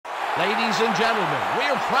Ladies and gentlemen, we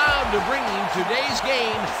are proud to bring you today's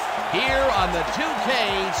game here on the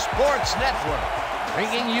 2K Sports Network,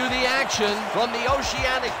 bringing you the action from the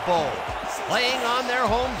Oceanic Bowl. Playing on their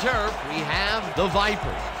home turf, we have the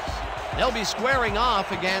Vipers. They'll be squaring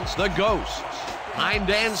off against the Ghosts. I'm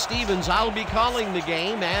Dan Stevens. I'll be calling the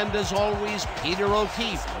game, and as always, Peter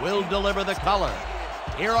O'Keefe will deliver the color.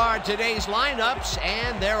 Here are today's lineups,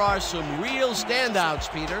 and there are some real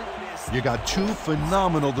standouts, Peter. You got two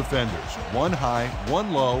phenomenal defenders, one high,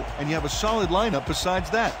 one low, and you have a solid lineup besides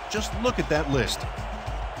that. Just look at that list.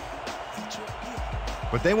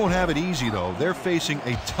 But they won't have it easy, though. They're facing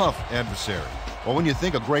a tough adversary. Well, when you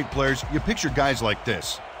think of great players, you picture guys like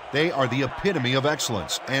this. They are the epitome of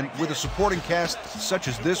excellence, and with a supporting cast such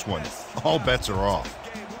as this one, all bets are off.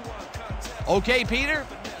 Okay, Peter,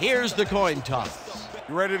 here's the coin toss.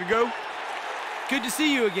 You ready to go? Good to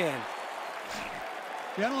see you again.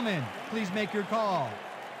 Gentlemen, please make your call.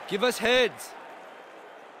 Give us heads.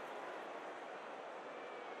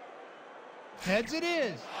 Heads it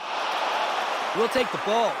is. We'll take the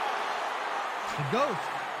ball. The Ghosts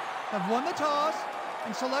have won the toss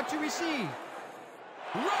and select to receive.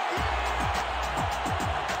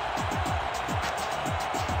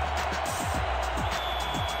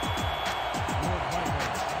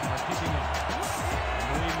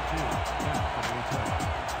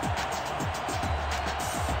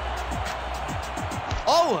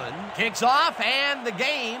 Owen kicks off, and the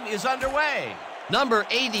game is underway. Number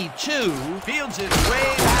 82 fields it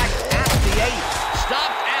way back at the 8.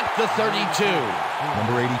 Stopped at the 32.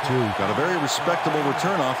 Number 82 got a very respectable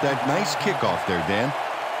return off that nice kickoff there, Dan.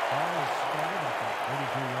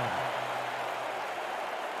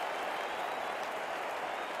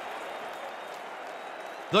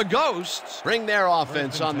 The Ghosts bring their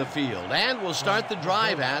offense on the field and will start the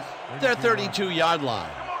drive at their 32-yard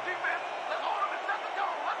line.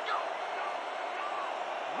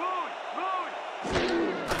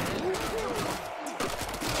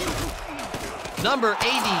 Number 82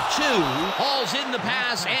 hauls in the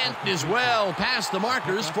pass and is well past the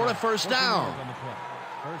markers for a first down.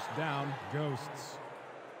 First down, Ghosts.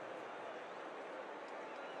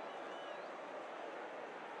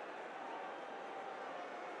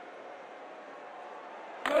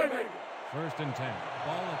 First and 10.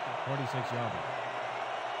 Ball at the 46-yard line.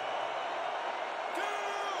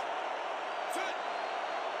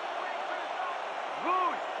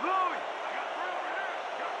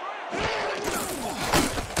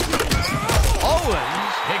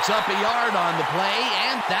 Owens picks up a yard on the play,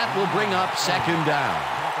 and that will bring up second down.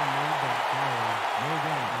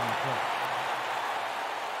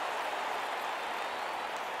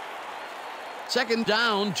 Second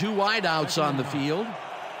down, two wideouts on the field.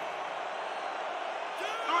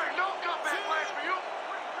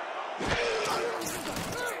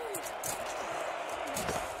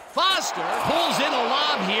 Foster pulls in a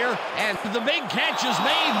lob here, and the big catch is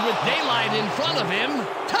made with daylight in front of him.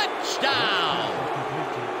 Touchdown!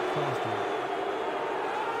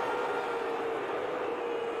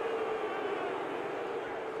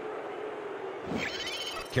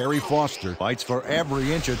 Kerry Foster fights for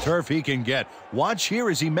every inch of turf he can get. Watch here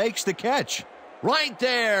as he makes the catch. Right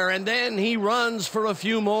there, and then he runs for a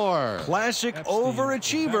few more. Classic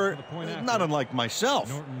overachiever, not unlike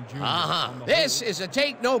myself. This is a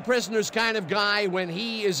take-no-prisoners kind of guy when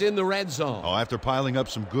he is in the red zone. Oh, after piling up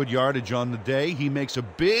some good yardage on the day, he makes a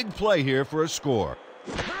big play here for a score.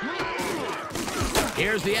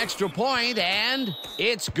 Here's the extra point, and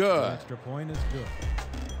it's good. The extra point is good.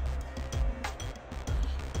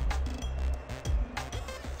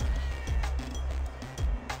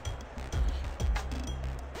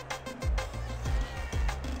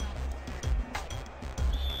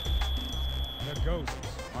 Ghosts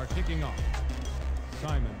are kicking off.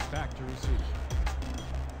 Simon back to receive.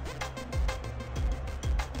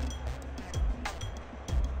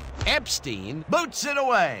 Epstein boots it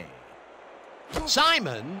away.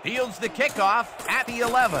 Simon fields the kickoff at the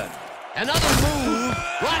 11. Another move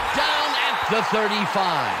brought down at the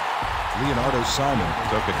 35. Leonardo Simon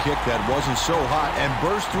took a kick that wasn't so hot and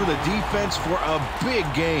burst through the defense for a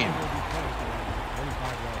big gain.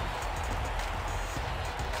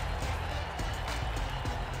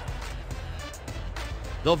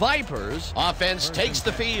 The Vipers offense takes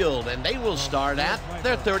the field, and they will start at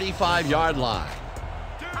their 35-yard line.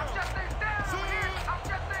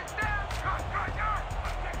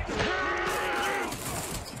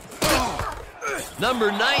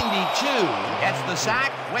 Number 92 gets the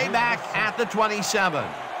sack way back at the 27.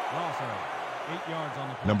 8 yards on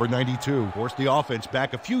the play. Number 92 forced the offense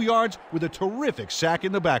back a few yards with a terrific sack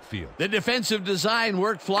in the backfield. The defensive design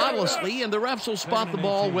worked flawlessly, and the refs will spot the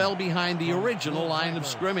ball well behind the original line of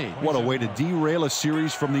scrimmage. What a way to derail a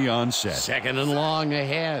series from the onset. 2nd and long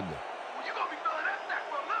ahead.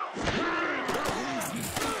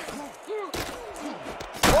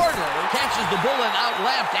 Catches the bullet out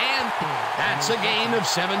left, and that's a gain of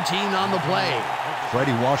 17 on the play.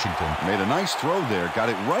 Freddie Washington made a nice throw there, got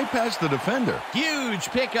it right past the defender. Huge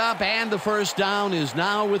pickup, and the first down is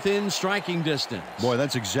now within striking distance. Boy,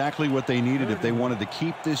 that's exactly what they needed if they wanted to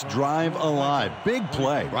keep this drive alive. Big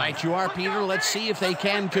play. Right you are, Peter. Let's see if they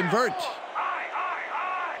can convert.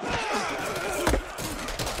 Woods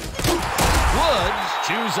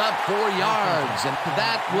chews up 4 yards, and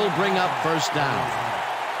that will bring up first down.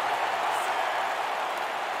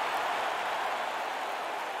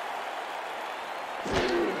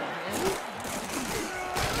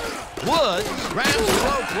 Woods grabs the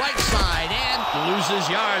rope right side and loses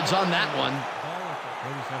yards on that one. Ball at the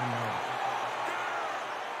 37 yard.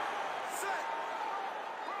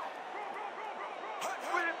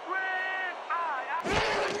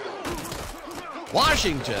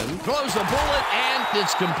 Washington throws a bullet, and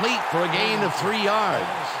it's complete for a gain of 3 yards.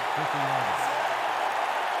 50 yards.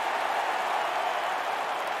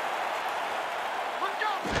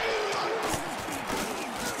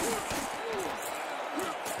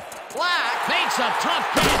 Makes a tough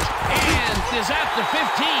catch and is at the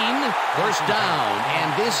 15. First down,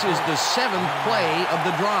 and this is the 7th play of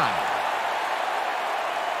the drive.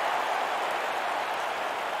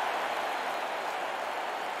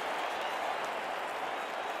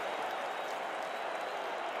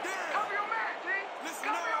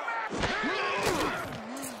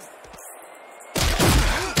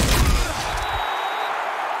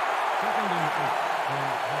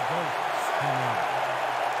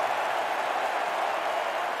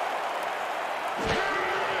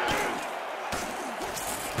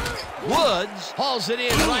 Woods hauls it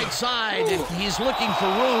in right side, and he's looking for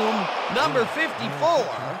room. Number 54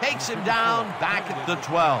 takes him down back at the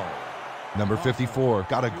 12. Number 54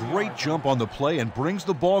 got a great jump on the play and brings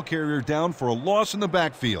the ball carrier down for a loss in the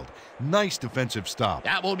backfield. Nice defensive stop.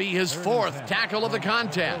 That will be his 4th tackle of the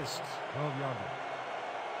contest. 12 yards.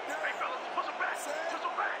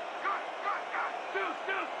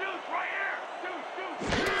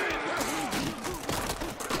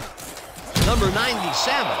 Number 97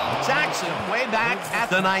 sacks him way back at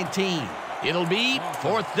the 19. It'll be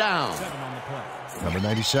 4th down. 7 on the play. Number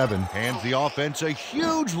 97 hands the offense a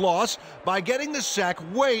huge loss by getting the sack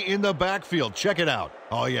way in the backfield. Check it out.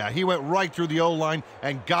 Oh, yeah, he went right through the O-line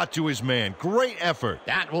and got to his man. Great effort.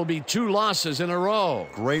 That will be 2 losses in a row.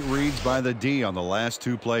 Great reads by the D on the last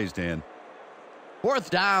 2 plays, Dan.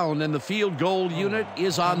 4th down, and the field goal unit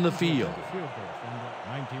is on the field. Field goal from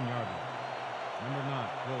the 19-yard line. Number 9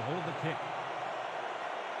 will hold the kick.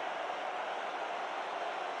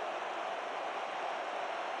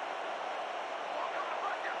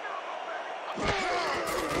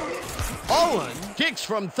 Owen kicks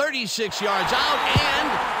from 36 yards out and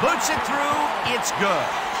puts it through. It's good.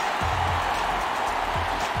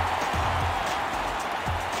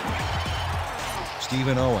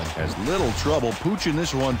 Stephen Owen has little trouble pooching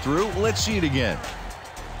this one through. Let's see it again.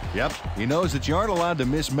 Yep, he knows that you aren't allowed to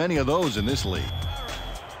miss many of those in this league.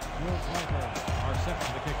 Will Piper are set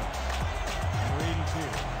for the kickoff. Number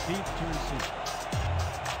 82, deep to receive.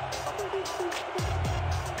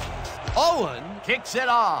 Owen kicks it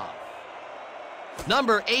off.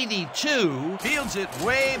 Number 82 fields it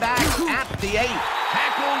way back at the 8.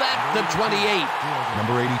 Tackled at the 28.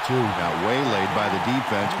 Number 82 got waylaid by the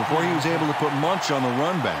defense before he was able to put much on the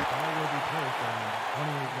run back. Ball will be placed on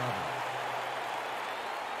 28-yarder.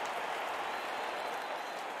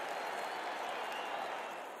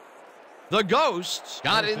 The Ghosts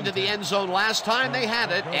got into the end zone last time they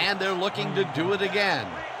had it, and they're looking to do it again.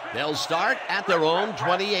 They'll start at their own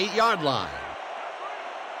 28-yard line.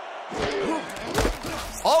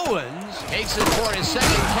 Owens takes it for his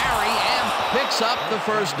 2nd carry and picks up the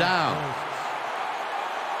first down.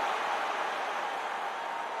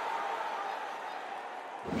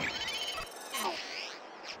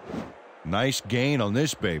 Nice gain on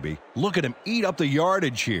this baby. Look at him eat up the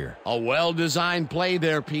yardage here. A well-designed play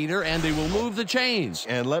there, Peter, and they will move the chains.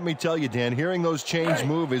 And let me tell you, Dan, hearing those chains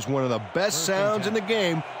move is one of the best sounds in the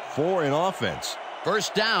game for an offense.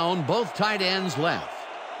 First down, both tight ends left.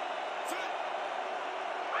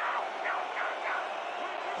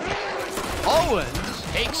 Owens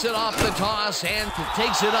takes it off the toss and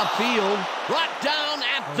takes it upfield, brought down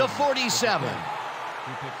at the 47. He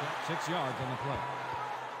picks up 6 yards on the play.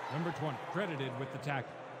 Number 20 credited with the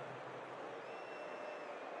tackle.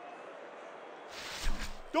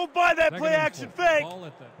 Don't buy that Second play and action 4. fake. Ball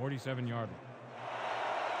at the 47-yard line.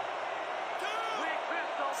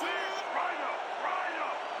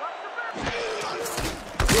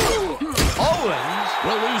 Owens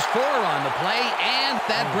will lose 4 on the play, and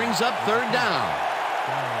that brings up third down.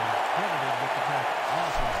 Credited with the tackle.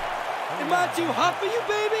 Awesome. Am I too hot for you,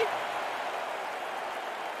 baby?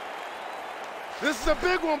 This is a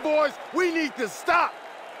big one, boys. We need to stop.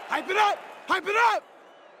 Hype it up. Hype it up.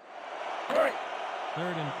 All right.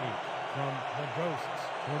 3rd and 8 from the Ghosts,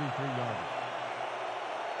 43-yard line.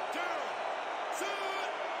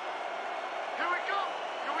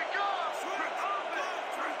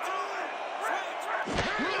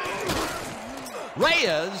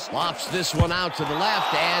 Reyes lofts this one out to the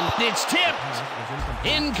left, and it's tipped.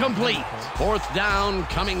 Incomplete. 4th down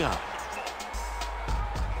coming up.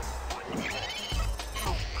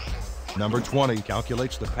 Number 20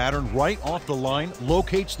 calculates the pattern right off the line,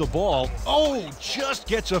 locates the ball. Oh, just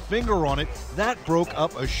gets a finger on it. That broke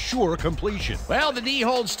up a sure completion. Well, the D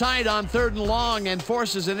holds tight on 3rd and long and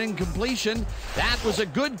forces an incompletion. That was a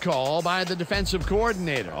good call by the defensive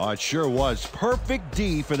coordinator. Oh, it sure was. Perfect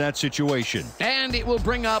D for that situation. And it will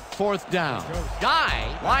bring up 4th down.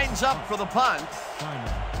 Guy lines up for the punt.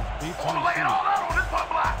 Simon beats him.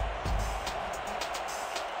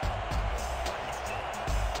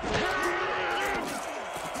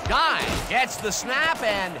 Guy gets the snap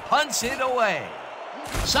and punts it away.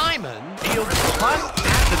 Simon fields the punt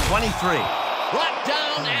at the 23. Brought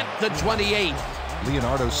down at the 28.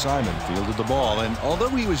 Leonardo Simon fielded the ball, and although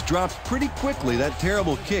he was dropped pretty quickly, that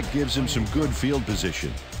terrible kick gives him some good field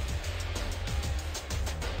position.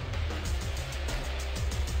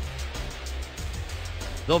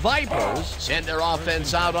 The Vipers send their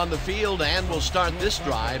offense out on the field and will start this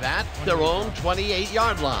drive at their own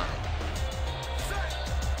 28-yard line.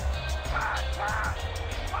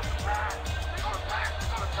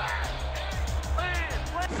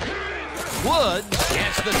 Woods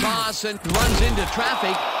gets the toss and runs into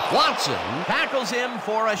traffic. Watson tackles him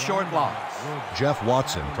for a short loss. Jeff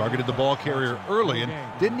Watson targeted the ball carrier early and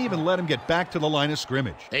didn't even let him get back to the line of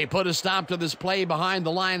scrimmage. They put a stop to this play behind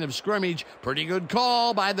the line of scrimmage. Pretty good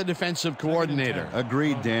call by the defensive coordinator.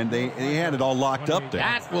 Agreed, Dan. They had it all locked up there.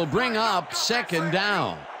 That will bring up 2nd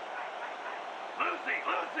down.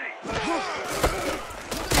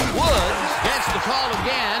 Woods gets the call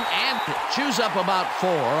again and chews up about 4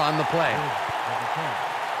 on the play. Gain of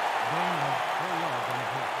 4 yards on the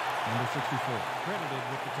play. Number 64, credited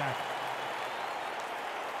with the tackle.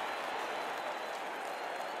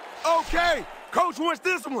 Okay, coach wants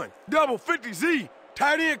this one. Double 50Z,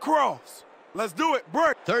 tight end cross. Let's do it,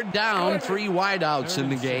 break. 3rd down, 3 wideouts in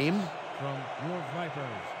the game. From your Vipers,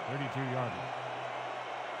 32-yard line.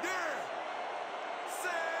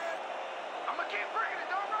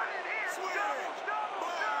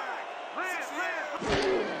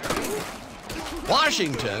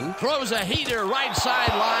 Washington throws a heater right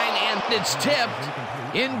sideline, and it's tipped.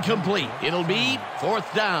 Incomplete. It'll be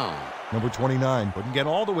 4th down. Number 29 couldn't get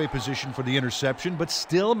all the way positioned for the interception, but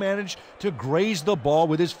still managed to graze the ball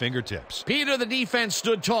with his fingertips. Peter, the defense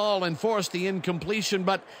stood tall and forced the incompletion,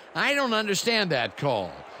 but I don't understand that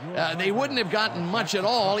call. They wouldn't have gotten much at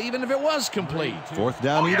all, even if it was complete. 4th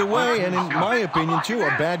down either way, and in my opinion, too, a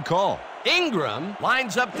bad call. Ingram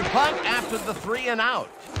lines up to punt after the 3 and out.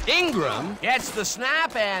 Ingram gets the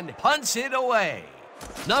snap and punts it away.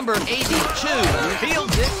 Number 82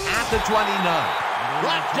 fields it at the 29.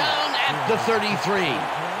 Brought down at the 33.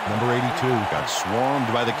 Number 82 got swarmed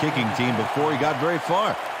by the kicking team before he got very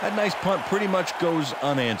far. That nice punt pretty much goes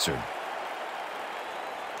unanswered.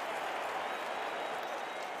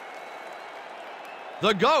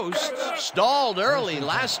 The Ghosts stalled early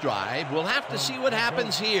last drive. We'll have to see what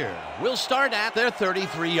happens here. We'll start at their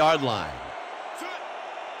 33-yard line.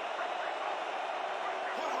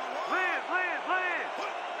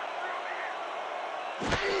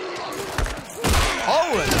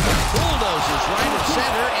 Owens bulldozes right at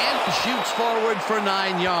center and shoots forward for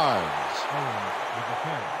 9 yards. Owens with the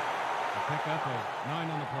carry. A pickup of 9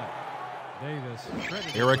 on the play. Davis.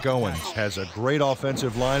 Eric Owens has a great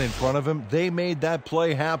offensive line in front of him. They made that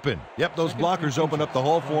play happen. Yep, those blockers opened up the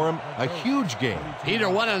hole for him. A huge game. Peter,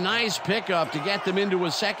 what a nice pickup to get them into a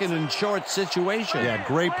 2nd and short situation. Yeah,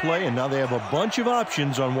 great play, and now they have a bunch of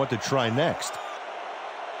options on what to try next.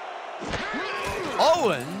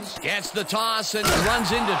 Owens gets the toss and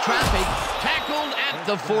runs into traffic. Tackled at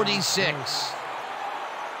the 46.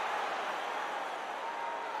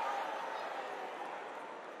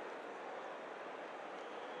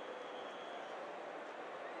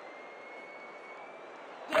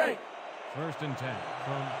 First and 10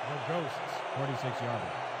 from the Ghosts, 46-yard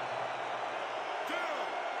line.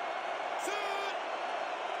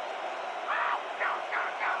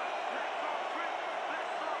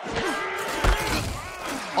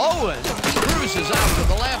 Owen cruises out to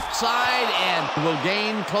the left side and will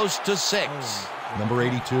gain close to 6. Number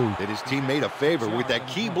 82 did his teammate a favor with that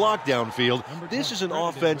key block downfield. This is an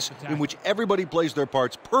offense in which everybody plays their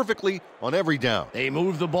parts perfectly on every down. They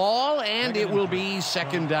move the ball, and it will be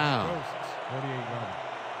 2nd down. 48-yard.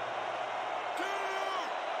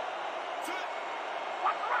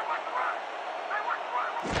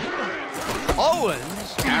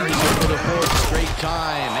 Owens carries it for the 4th straight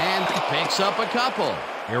time and picks up a couple.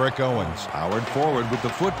 Eric Owens powered forward with the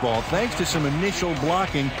football thanks to some initial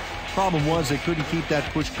blocking. Problem was they couldn't keep that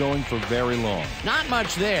push going for very long. Not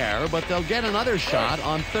much there, but they'll get another shot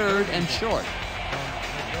on 3rd and short.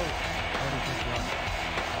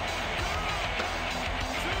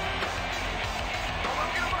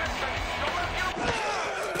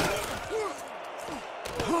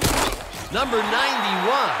 Number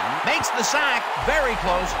 91 makes the sack very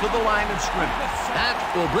close to the line of scrimmage.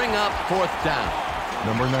 That will bring up 4th down.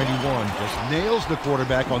 Number 91 just nails the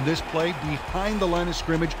quarterback on this play behind the line of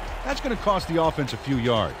scrimmage. That's going to cost the offense a few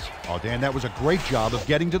yards. Oh, Dan, that was a great job of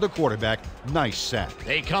getting to the quarterback. Nice sack.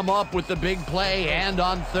 They come up with the big play, and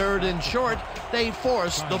on 3rd and short, they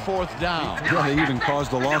force the 4th down. Yeah, they even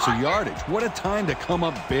caused a loss of yardage. What a time to come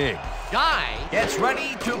up big. Guy gets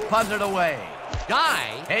ready to punt it away.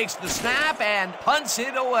 Guy takes the snap and punts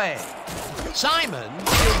it away. Simon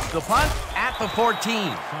fields the punt at the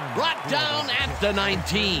 14. Brought down at the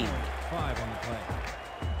 19. 5 on the play.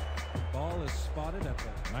 Ball is spotted at the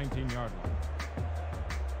 19-yard line.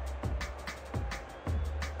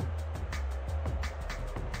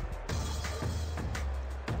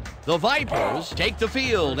 The Vipers take the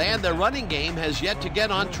field, and their running game has yet to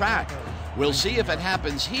get on track. We'll see if it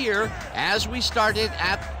happens here as we started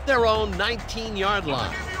at their own 19-yard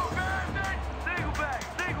line.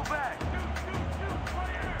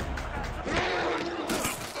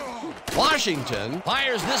 Washington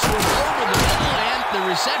fires this one over the middle, and the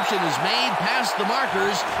reception is made past the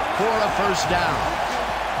markers for a 1st down.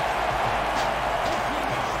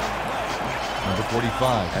 Number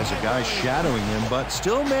 45 has a guy shadowing him, but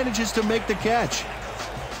still manages to make the catch.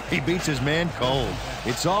 He beats his man cold.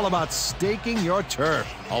 It's all about staking your turf.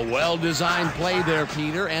 A well-designed play there,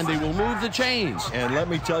 Peter, and they will move the chains. And let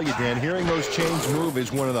me tell you, Dan, hearing those chains move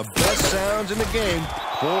is one of the best sounds in the game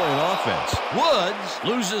for an offense. Woods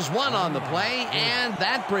loses 1 on the play, and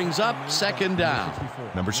that brings up 2nd down.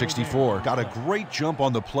 Number 64 got a great jump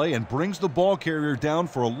on the play and brings the ball carrier down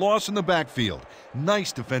for a loss in the backfield.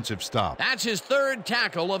 Nice defensive stop. That's his 3rd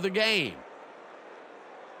tackle of the game.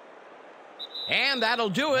 And that'll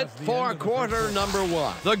do it for quarter number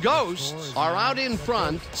 1. The Ghosts are out in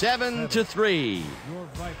front, 7-3. Your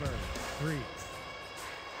Viper 3.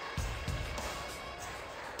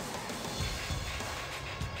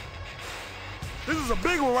 This is a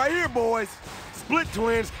big one right here, boys. Split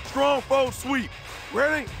twins, strong foe sweep.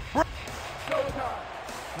 Ready? 2nd and 11.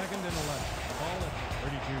 Ball at the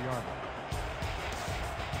 32-yard line.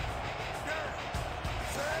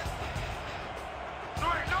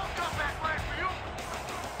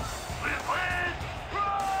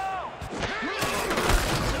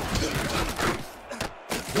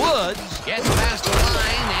 Woods gets past the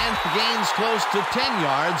line and gains close to 10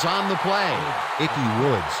 yards on the play. Icky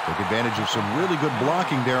Woods took advantage of some really good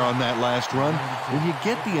blocking there on that last run. When you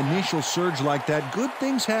get the initial surge like that, good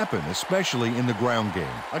things happen, especially in the ground game.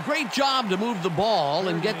 A great job to move the ball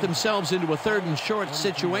and get themselves into a 3rd and short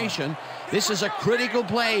situation. This is a critical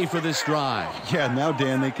play for this drive. Yeah, now,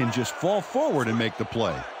 Dan, they can just fall forward and make the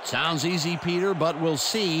play. Sounds easy, Peter, but we'll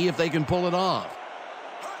see if they can pull it off.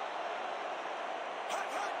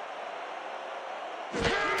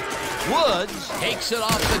 Woods takes it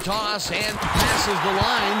off the toss and passes the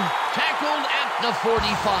line. Tackled at the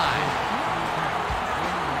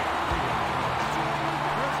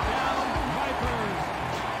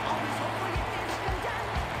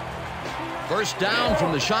 45. First down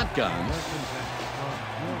from the shotgun.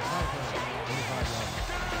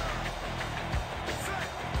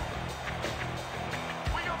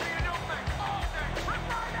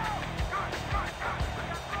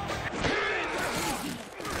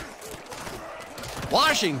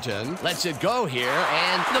 Washington lets it go here,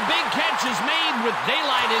 and the big catch is made with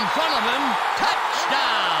daylight in front of him.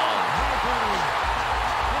 Touchdown!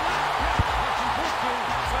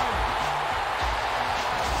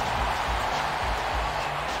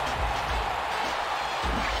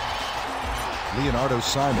 Leonardo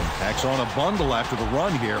Simon packs on a bundle after the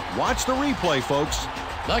run here. Watch the replay, folks.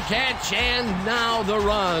 The catch and now the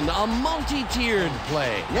run. A multi-tiered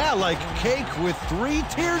play. Yeah, like cake with 3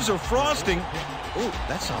 tiers of frosting. Ooh,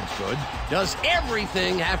 that sounds good. Does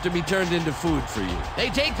everything have to be turned into food for you? They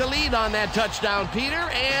take the lead on that touchdown,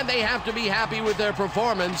 Peter, and they have to be happy with their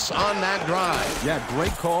performance on that drive. Yeah,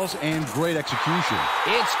 great calls and great execution.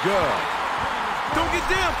 It's good. Don't get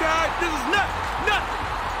down, guys. This is nothing.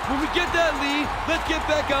 When we get that lead, let's get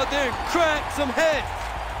back out there and crack some heads.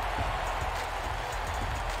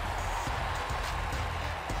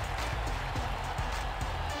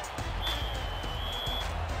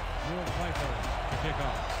 Kick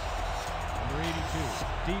off. Number 82,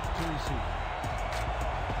 deep to receive.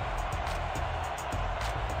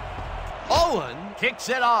 Owen kicks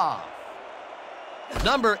it off.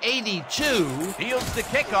 Number 82 fields the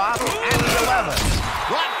kickoff at the 11.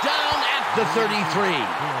 Brought down at the 33.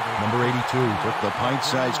 Number 82 took the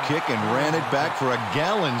pint-sized kick and ran it back for a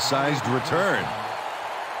gallon-sized return.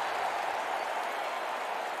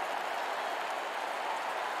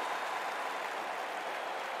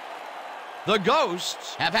 The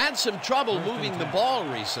Ghosts have had some trouble moving the ball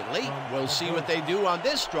recently. We'll see what they do on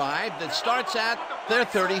this drive that starts at their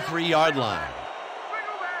 33-yard line.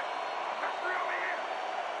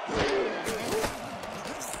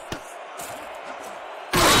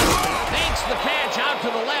 Makes the catch out to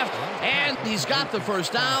the left, and he's got the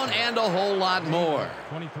first down and a whole lot more.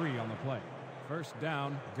 23 on the play. First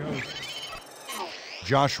down, Ghosts.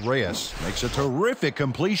 Josh Reyes makes a terrific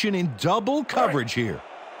completion in double coverage here.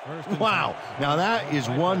 Wow, now that is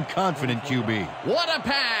one confident QB. What a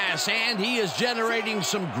pass, and he is generating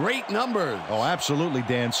some great numbers. Oh, absolutely,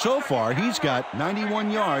 Dan. So far, he's got 91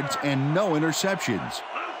 yards and no interceptions.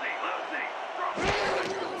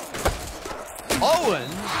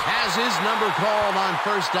 Owens has his number called on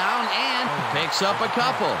first down and picks up a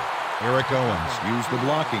couple. Eric Owens used the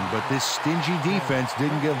blocking, but this stingy defense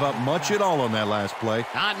didn't give up much at all on that last play.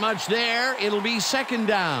 Not much there. It'll be second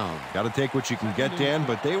down. Got to take what you can get, Dan,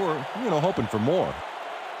 but they were, hoping for more.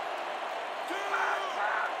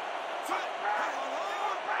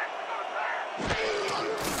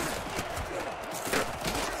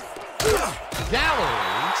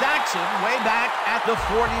 Gallery sacks him way back at the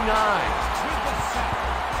 49.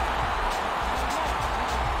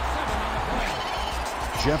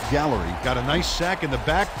 Jeff Gallery got a nice sack in the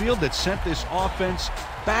backfield that sent this offense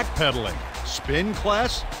backpedaling. Spin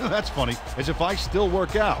class? That's funny, as if I still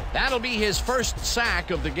work out. That'll be his first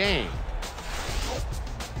sack of the game.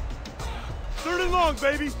 3rd and long,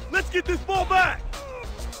 baby. Let's get this ball back.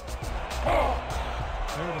 3rd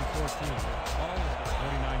and 14. Ball at the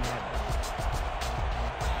 49 yard.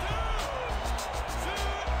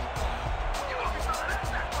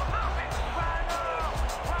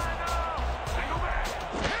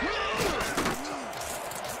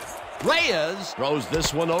 Reyes throws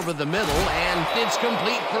this one over the middle, and it's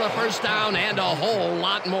complete for a first down and a whole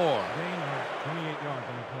lot more. Gain of 28 yards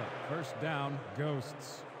on the play. First down,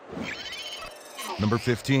 Ghosts. Number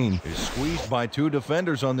 15 is squeezed by 2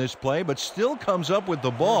 defenders on this play, but still comes up with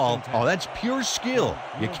the ball. Oh, that's pure skill.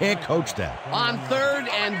 You can't coach that. On 3rd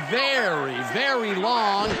and very, very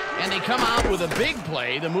long, and they come out with a big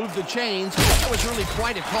play to move the chains. That was really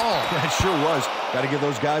quite a call. That sure was. Got to give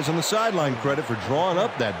those guys on the sideline credit for drawing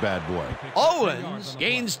up that bad boy. Owens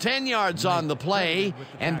gains 10 yards on the play,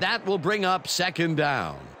 and that will bring up second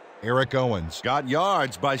down. Eric Owens got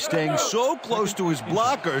yards by staying so close to his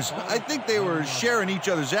blockers, I think they were sharing each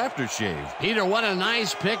other's aftershave. Peter, what a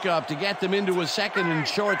nice pickup to get them into a second and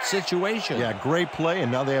short situation. Yeah, great play,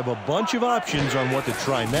 and now they have a bunch of options on what to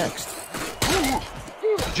try next.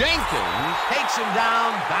 Jenkins takes him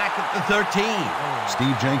down back at the 13.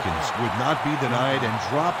 Steve Jenkins would not be denied and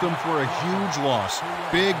dropped them for a huge loss.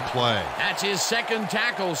 Big play. That's his second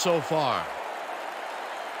tackle so far.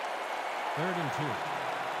 3rd and 2.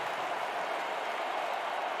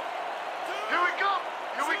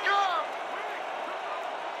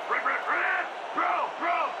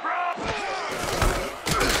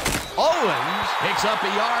 Owens picks up a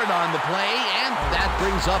yard on the play, and that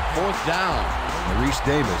brings up 4th down. Maurice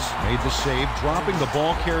Davis made the save, dropping the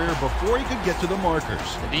ball carrier before he could get to the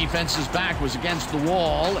markers. The defense's back was against the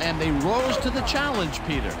wall, and they rose to the challenge,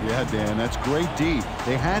 Peter. Yeah, Dan, that's great D.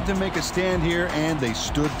 They had to make a stand here, and they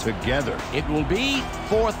stood together. It will be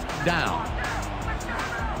 4th down.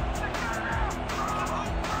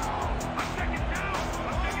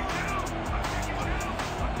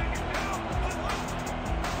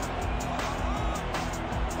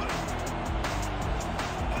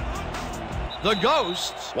 The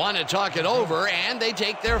Ghosts want to talk it over, and they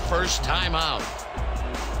take their first time out.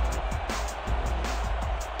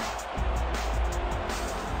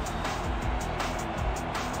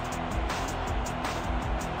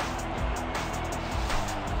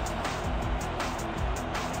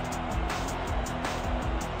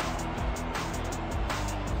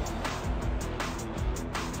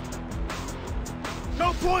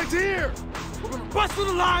 No points here. We're gonna bust through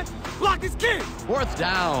the line, block his kick. 4th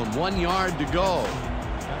down, 1 yard to go.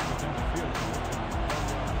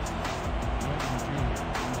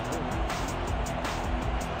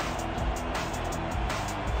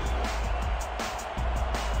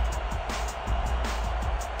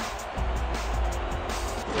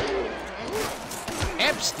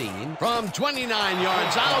 Epstein from 29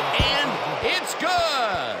 yards out, and it's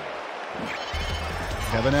good.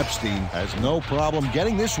 Kevin Epstein has no problem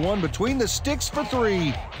getting this one between the sticks for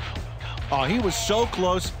 3. Oh, he was so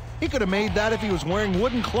close. He could have made that if he was wearing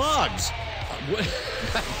wooden clogs.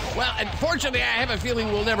 Well, unfortunately, I have a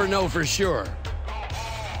feeling we'll never know for sure.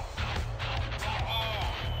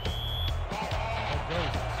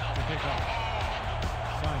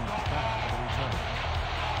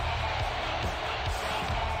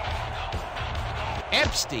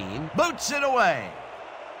 Epstein boots it away.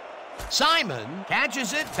 Simon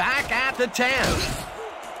catches it back at the 10.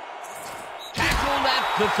 Tackled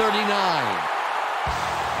at the 39.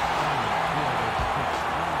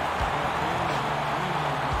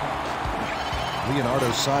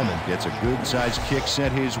 Leonardo Simon gets a good-sized kick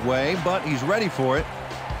sent his way, but he's ready for it.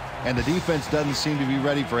 And the defense doesn't seem to be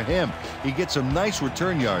ready for him. He gets some nice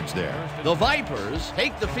return yards there. The Vipers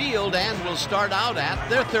take the field and will start out at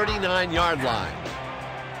their 39-yard line.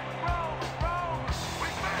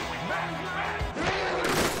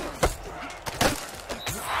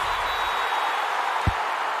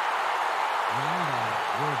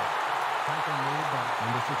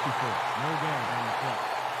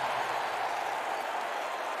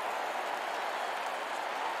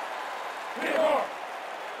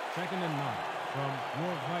 Second and 9 from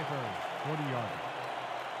your Vipers, 40 yards.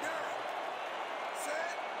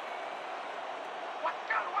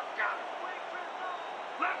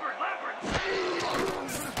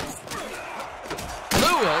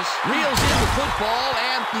 Lewis reels in the football,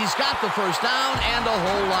 and he's got the first down and a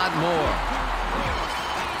whole lot more.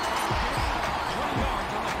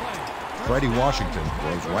 Freddie Washington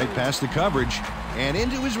goes right past the coverage and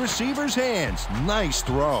into his receiver's hands. Nice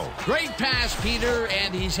throw. Great pass, Peter,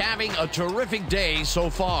 and he's having a terrific day so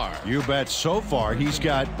far. You bet. So far, he's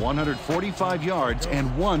got 145 yards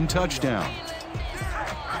and 1 touchdown.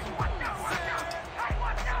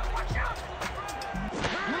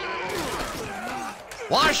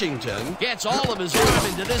 Washington gets all of his arm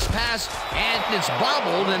into this pass, and it's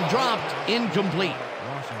bobbled and dropped incomplete.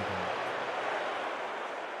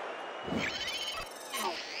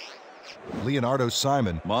 Leonardo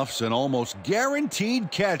Simon muffs an almost guaranteed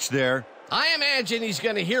catch there. I imagine he's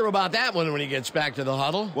going to hear about that one when he gets back to the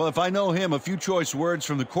huddle. Well, if I know him, a few choice words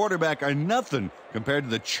from the quarterback are nothing compared to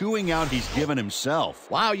the chewing out he's given himself.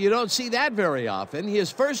 Wow, you don't see that very often. His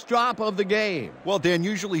first drop of the game. Well, Dan,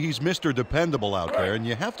 usually he's Mr. Dependable out there, and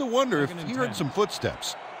you have to wonder if he heard some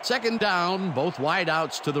footsteps. 2nd down, both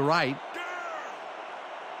wideouts to the right.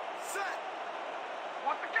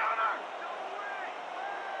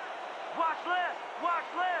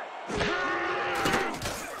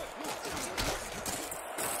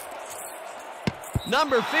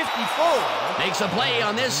 Number 54 makes a play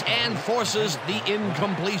on this and forces the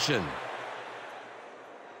incompletion.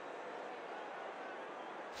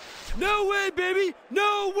 No way, baby!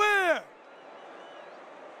 Nowhere!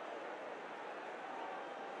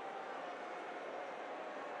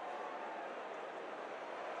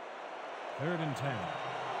 Third and 10.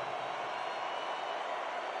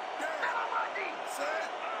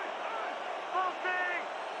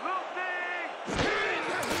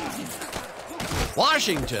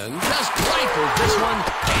 Washington just rifled this one,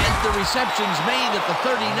 and the reception's made at the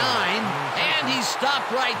 39, and he's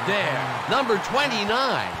stopped right there. Number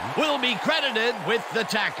 29 will be credited with the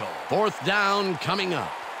tackle. 4th down coming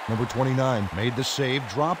up. Number 29 made the save,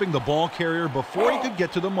 dropping the ball carrier before he could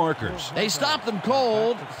get to the markers. They stopped them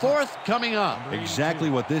cold. 4th coming up. Exactly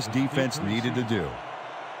what this defense needed to do.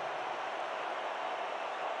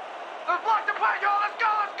 Let's block the play, y'all. Let's go,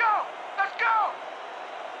 let's go! Let's go!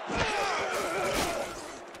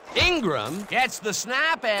 Ingram gets the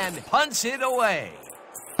snap and punts it away.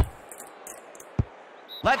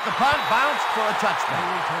 Let the punt bounce for a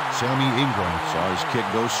touchback. Sammy Ingram saw his kick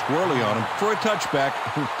go squirrely on him for a touchback.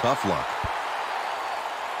 Tough luck.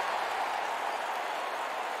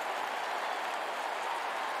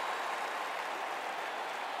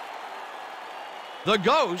 The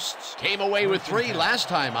Ghosts came away with 3 last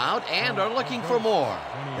time out and are looking for more.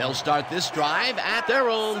 They'll start this drive at their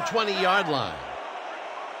own 20-yard line.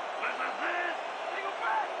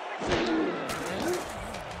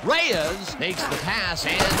 Reyes takes the pass,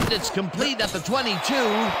 and it's complete at the 22,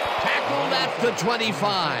 tackled at the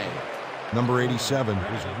 25. Number 87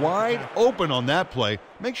 is wide open on that play.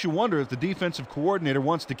 Makes you wonder if the defensive coordinator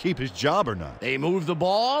wants to keep his job or not. They move the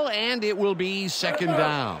ball, and it will be second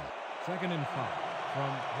down. 2nd and 5 from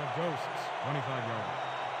the Ghosts, 25-yard line.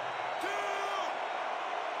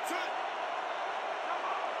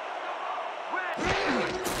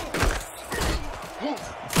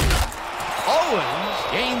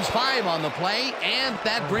 Owens gains 5 on the play, and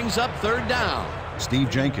that brings up third down. Steve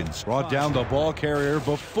Jenkins brought down the ball carrier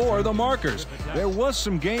before the markers. There was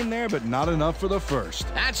some gain there, but not enough for the first.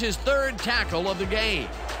 That's his 3rd tackle of the game.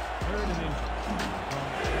 3rd and inches.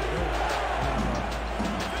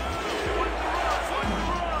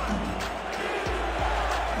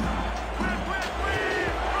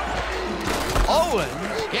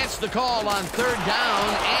 Owens gets the call on third down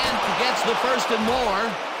and gets the first and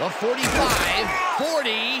more. The 45,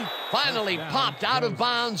 40, finally popped out of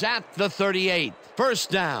bounds at the 38. First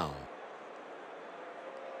down.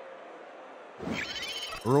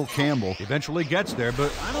 Earl Campbell eventually gets there,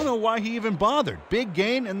 but I don't know why he even bothered. Big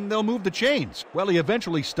gain, and they'll move the chains. Well, he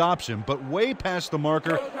eventually stops him, but way past the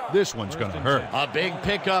marker, this one's going to hurt. A big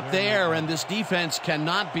pickup there, and this defense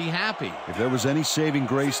cannot be happy. If there was any saving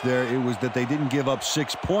grace there, it was that they didn't give up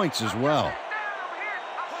 6 points as well.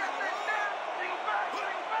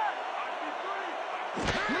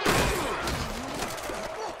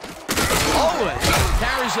 Owens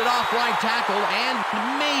carries it off right tackle and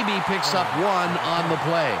maybe picks up 1 on the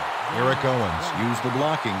play. Eric Owens used the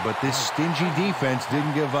blocking, but this stingy defense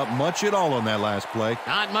didn't give up much at all on that last play.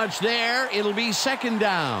 Not much there. It'll be second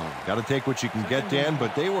down. Got to take what you can get, Dan,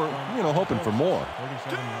 but they were, hoping for more.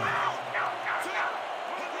 37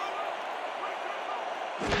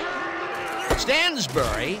 yards.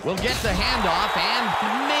 Stansbury will get the handoff and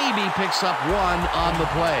maybe picks up 1 on the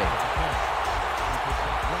play.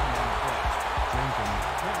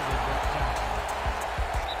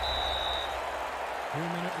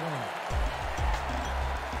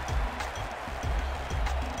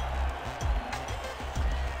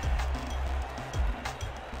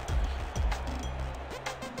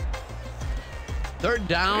 Third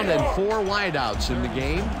down and 4 wideouts in the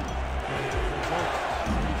game.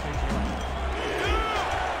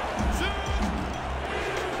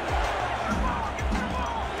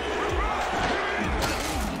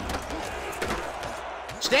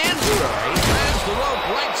 Stansbury grabs the rope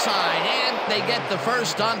right side, and they get the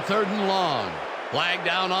first on 3rd and long. Flag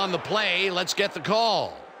down on the play. Let's get the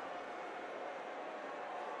call.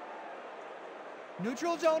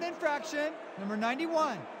 Neutral zone infraction, number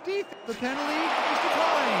 91. The penalty is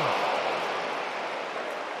declined.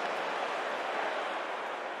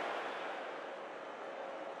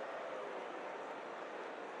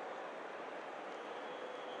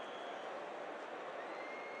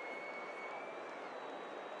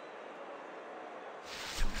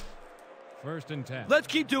 First and 10. Let's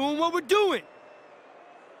keep doing what we're doing.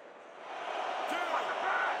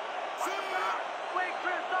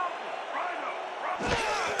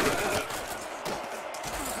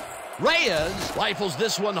 Reyes rifles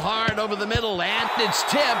this one hard over the middle, and it's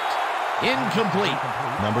tipped. Incomplete.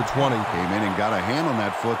 Number 20 came in and got a hand on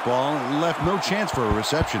that football and left no chance for a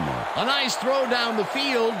reception there. A nice throw down the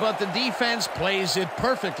field, but the defense plays it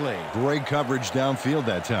perfectly. Great coverage downfield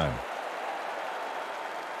that time.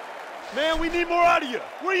 Man, we need more out of you.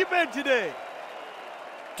 Where you been today?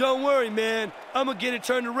 Don't worry, man. I'm going to get it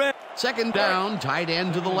turned around. Second down, tight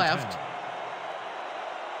end to the left.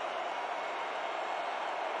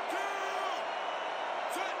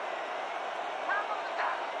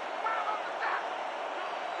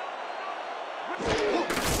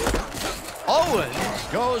 Owens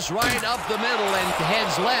goes right up the middle and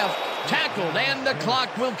heads left. Tackled, and the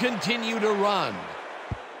clock will continue to run.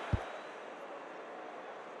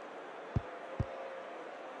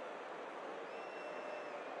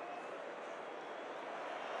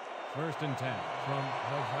 First and 10 from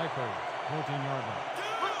the Vipers, 14-yard line.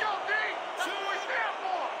 Let's go, D! That's what we stand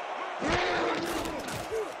for!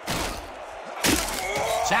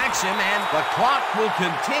 Sacks him, and the clock will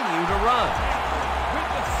continue to run. With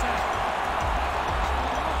the sack.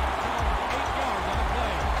 8 yards on the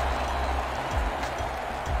play.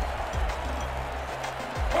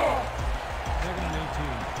 Second and 18.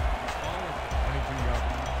 Ball at 22 yards.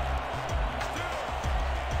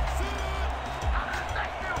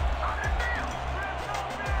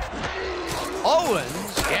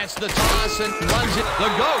 Owens gets the toss and runs it. The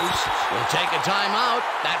Ghosts will take a timeout.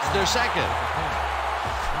 That's their second.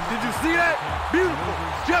 Did you see that? Beautiful.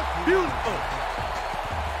 Just beautiful.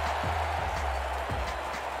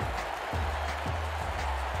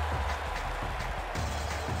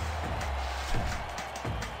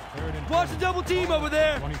 Third and Watch the double team over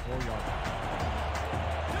there. 24 yards.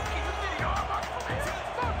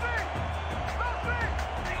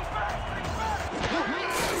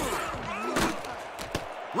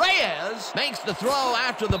 Jones makes the throw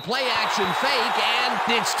after the play-action fake, and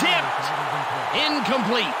it's tipped.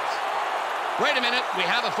 Incomplete. Wait a minute. We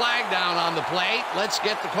have a flag down on the plate. Let's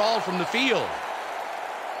get the call from the field.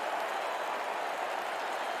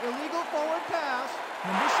 Illegal forward pass.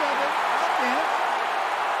 Number 7, offense.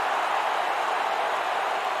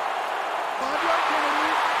 5-yard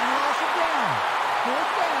penalty and loss of down.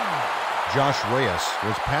 4th down. Josh Reyes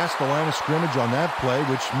was past the line of scrimmage on that play,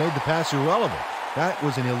 which made the pass irrelevant. That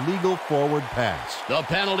was an illegal forward pass. The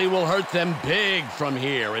penalty will hurt them big from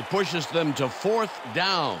here. It pushes them to 4th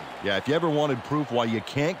down. Yeah, if you ever wanted proof why you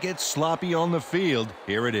can't get sloppy on the field,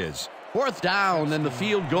 here it is. 4th down, and the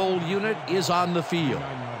field goal unit is on the field.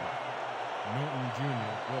 Norton Jr.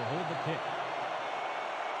 will hold the kick.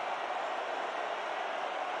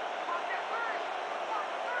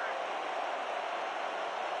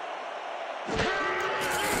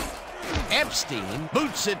 Epstein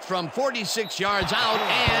boots it from 46 yards out,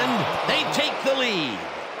 and they take the lead.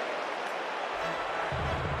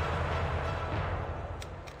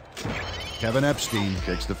 Kevin Epstein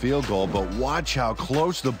kicks the field goal, but watch how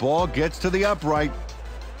close the ball gets to the upright.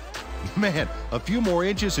 Man, a few more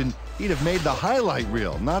inches and he'd have made the highlight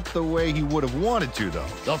reel. Not the way he would have wanted to, though.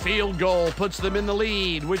 The field goal puts them in the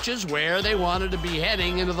lead, which is where they wanted to be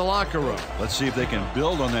heading into the locker room. Let's see if they can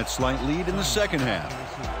build on that slight lead in the second half.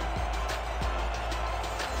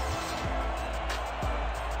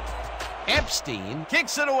 Epstein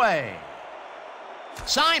kicks it away.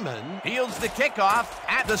 Simon fields the kickoff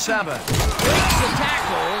at the 7. Breaks the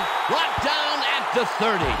tackle, brought down at the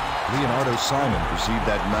 30. Leonardo Simon received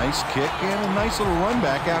that nice kick and a nice little run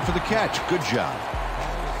back after the catch. Good job.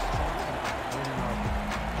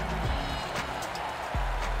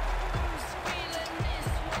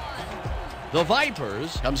 The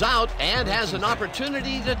Vipers comes out and has an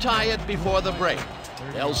opportunity to tie it before the break.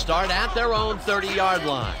 They'll start at their own 30-yard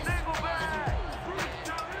line.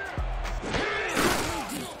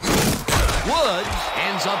 Woods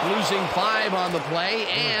ends up losing 5 on the play,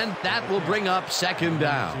 and that will bring up 2nd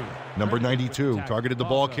down. Number 92 targeted the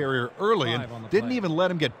ball carrier early and didn't even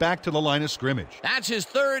let him get back to the line of scrimmage. That's his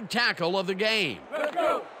 3rd tackle of the game. Let's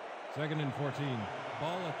go. 2nd and 14.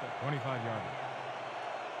 Ball at the 25-yard line.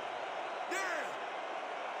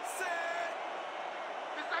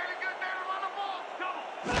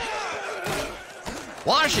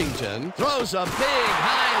 Washington throws a big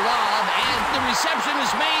high lob, and the reception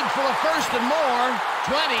is made for a 1st and more.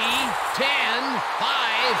 20, 10,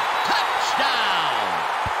 5, touchdown!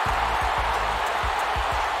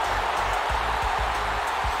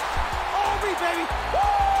 Oh, me, baby! Woo!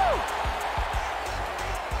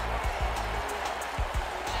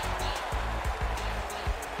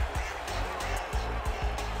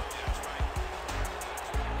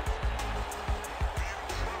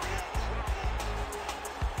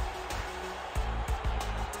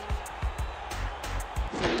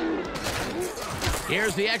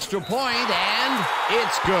 Here's the extra point, and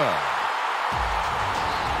it's good.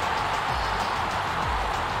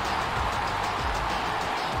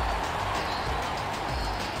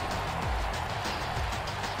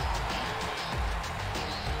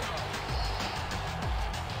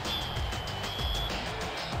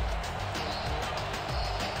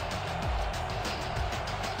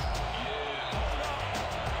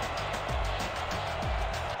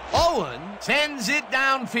 Owen sends it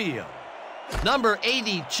downfield. Number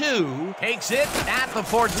 82 takes it at the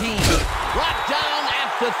 14. Brought down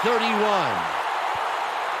at the 31.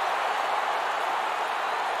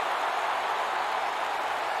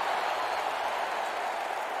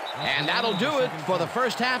 And that'll do it for the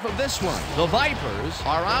first half of this one. The Vipers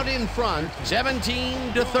are out in front,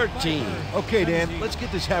 17-13. Okay, Dan, let's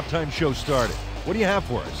get this halftime show started. What do you have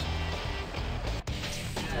for us?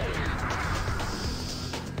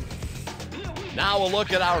 Now we'll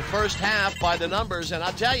look at our first half by the numbers, and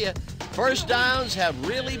I'll tell you, first downs have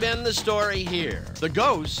really been the story here. The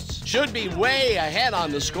Ghosts should be way ahead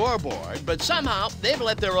on the scoreboard, but somehow they've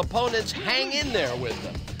let their opponents hang in there with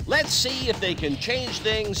them. Let's see if they can change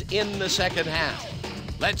things in the second half.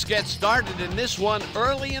 Let's get started in this one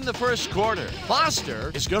early in the first quarter.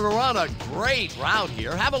 Foster is going to run a great route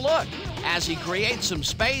here. Have a look as he creates some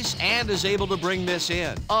space and is able to bring this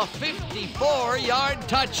in. A 54-yard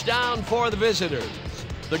touchdown for the visitors.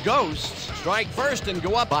 The Ghosts strike first and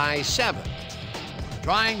go up by 7.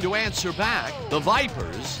 Trying to answer back, the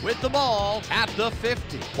Vipers with the ball at the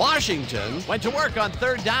 50. Washington went to work on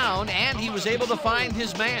 3rd down, and he was able to find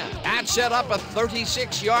his man. That set up a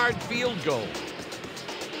 36-yard field goal.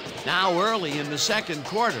 Now early in the second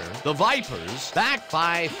quarter, the Vipers back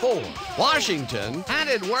by 4. Washington had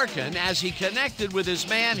it working as he connected with his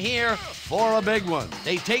man here for a big one.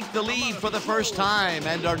 They take the lead for the first time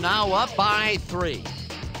and are now up by 3.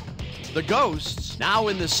 The Ghosts, now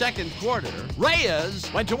in the second quarter,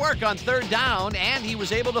 Reyes went to work on third down and he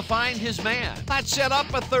was able to find his man. That set up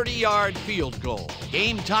a 30-yard field goal.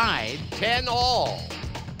 Game tied 10-all.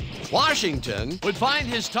 Washington would find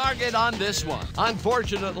his target on this one.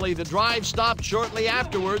 Unfortunately, the drive stopped shortly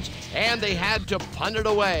afterwards and they had to punt it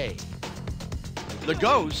away. The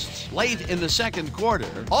Ghosts, late in the second quarter,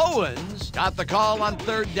 Owens got the call on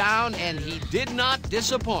third down and he did not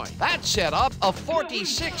disappoint. That set up a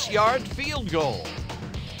 46-yard field goal.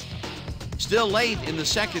 Still late in the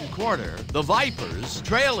second quarter, the Vipers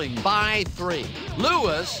trailing by 3.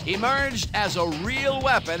 Lewis emerged as a real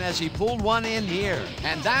weapon as he pulled one in here,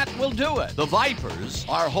 and that will do it. The Vipers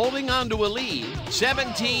are holding on to a lead,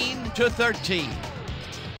 17-13.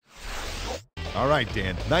 All right,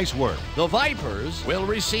 Dan, nice work. The Vipers will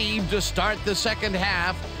receive to start the second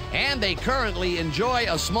half, and they currently enjoy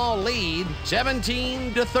a small lead,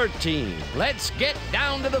 17-13. Let's get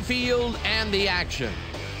down to the field and the action.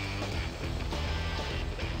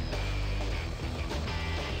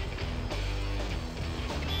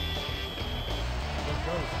 The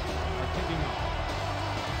Ghosts are kicking off.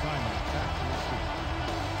 Simon back to the seat.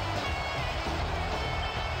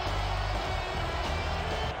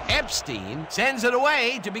 Epstein sends it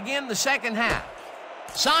away to begin the second half.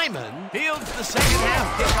 Simon fields the second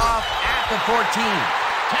half kickoff at the 14.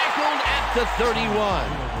 Tackled at the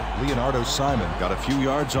 31. Leonardo Simon got a few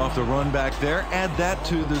yards off the run back there. Add that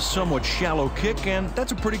to the somewhat shallow kick, and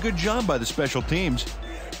that's a pretty good job by the special teams.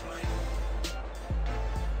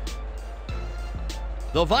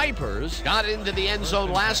 The Vipers got into the end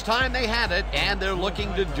zone last time they had it, and they're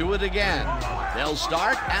looking to do it again. They'll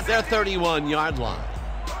start at their 31-yard line.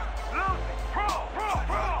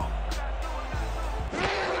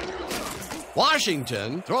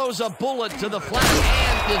 Washington throws a bullet to the flat,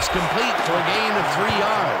 and it's complete for a gain of 3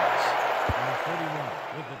 yards. Number 31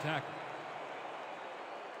 with the tackle.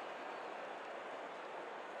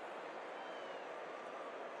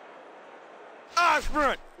 Eyes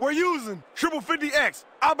front. We're using 50X,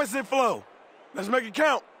 opposite flow. Let's make it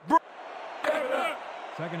count, bro.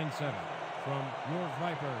 2nd and 7 from your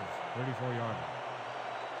Vipers, 34-yard line.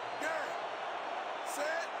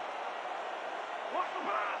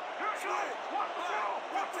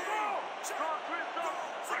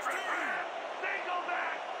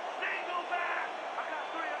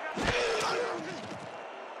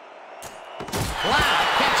 Black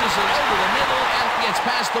catches it over the middle and gets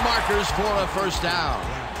past the markers for a first down.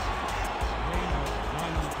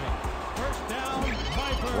 First down,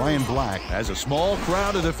 Vipers. Ryan Black has a small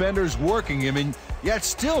crowd of defenders working him and yet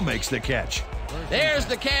still makes the catch. There's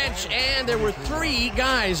the catch, and there were 3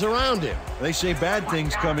 guys around him. They say bad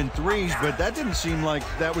things come in threes, but that didn't seem like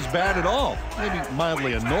that was bad at all. Maybe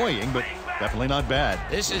mildly annoying, but definitely not bad.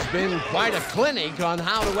 This has been quite a clinic on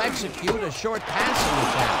how to execute a short passing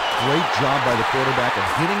attack. Great job by the quarterback of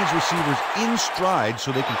hitting his receivers in stride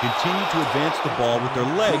so they can continue to advance the ball with their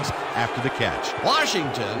legs after the catch.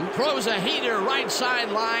 Washington throws a heater right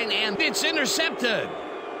sideline, and it's intercepted.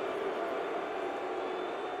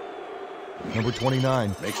 Number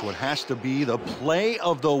 29 makes what has to be the play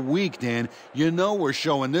of the week, Dan. You know we're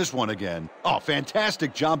showing this one again. Oh,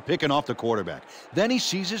 fantastic job picking off the quarterback. Then he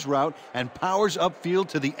sees his route and powers upfield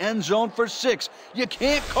to the end zone for 6. You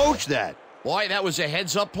can't coach that. Boy, that was a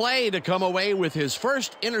heads-up play to come away with his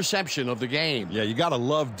first interception of the game. Yeah, you gotta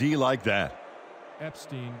love D like that.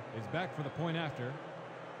 Epstein is back for the point after.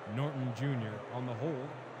 Norton Jr. on the hold.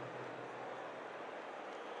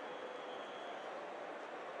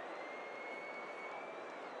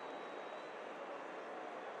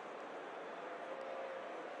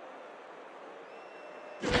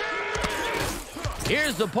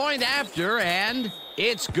 Here's the point after, and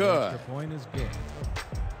it's good. The point is good.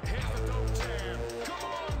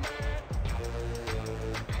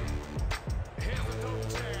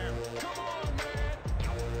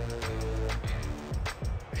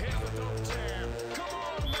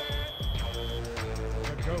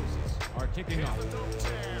 The Ghosts are kicking off.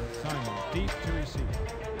 Simon deep to receive.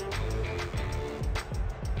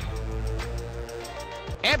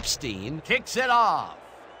 Epstein kicks it off.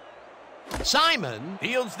 Simon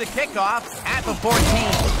fields the kickoff at the 14.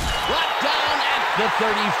 Brought down at the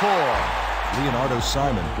 34. Leonardo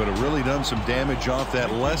Simon could have really done some damage off that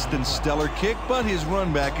less than stellar kick, but his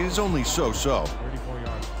run back is only so-so. 34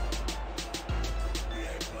 yards.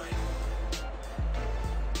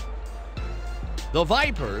 The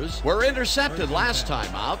Vipers were intercepted last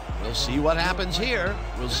time out. We'll see what happens here.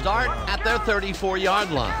 We'll start at their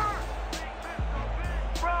 34-yard line.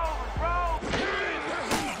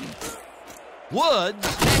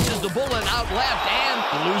 Woods catches the bullet out left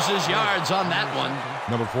and loses yards on that one.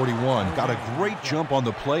 Number 41 got a great jump on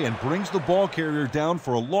the play and brings the ball carrier down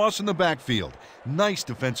for a loss in the backfield. Nice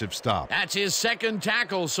defensive stop. That's his second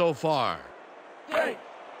tackle so far. Hey.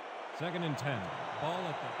 2nd and 10. Ball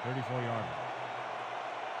at the 34-yard line.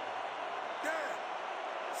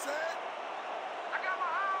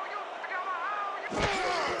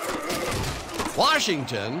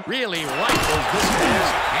 Washington really rifles this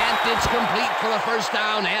pass, and it's complete for a first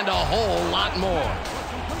down and a whole lot more.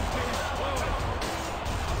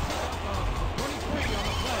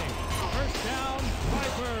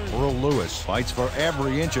 Earl Lewis fights for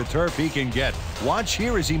every inch of turf he can get. Watch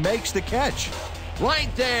here as he makes the catch. Right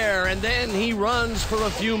there, and then he runs for a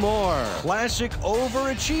few more. Classic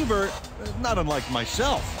overachiever, not unlike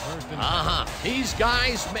myself. These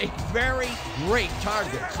guys make very great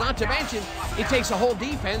targets. Not to mention, it takes a whole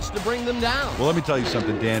defense to bring them down. Well, let me tell you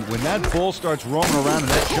something, Dan. When that ball starts roaming around in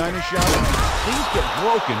that China shop, things get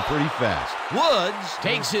broken pretty fast. Woods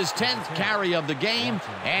takes his 10th carry of the game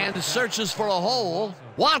and searches for a hole.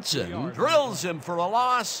 Watson drills him for a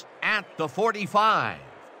loss at the 45.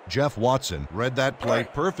 Jeff Watson read that play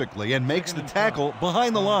perfectly and makes the tackle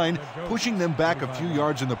behind the line, pushing them back a few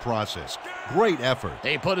yards in the process. Great effort.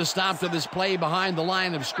 They put a stop to this play behind the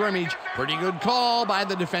line of scrimmage. Pretty good call by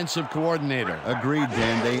the defensive coordinator. Agreed,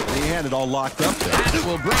 Dan. They had it all locked up there. That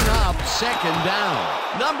will bring up 2nd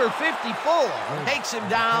down. Number 54 takes him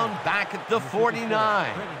down back at the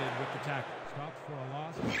 49.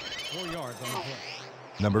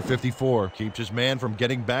 Number 54 keeps his man from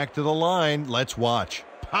getting back to the line. Let's watch.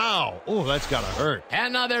 Pow! Oh, that's gotta hurt.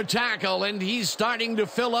 Another tackle, and he's starting to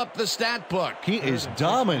fill up the stat book. He is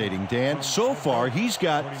dominating, Dan. So far, he's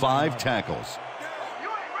got 5 tackles.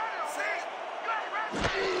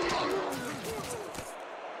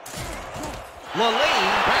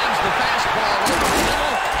 Laline grabs the fastball over the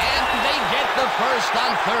middle, and they get the first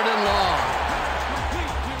on 3rd and long.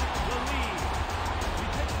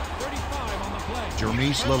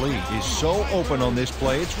 Jermise Laline is so open on this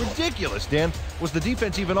play, it's ridiculous, Dan. Was the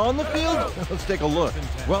defense even on the field? Let's take a look.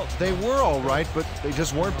 Well, they were all right, but they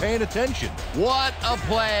just weren't paying attention. What a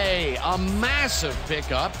play! A massive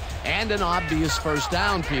pickup and an obvious first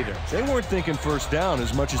down, Peter. They weren't thinking first down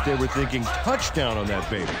as much as they were thinking touchdown on that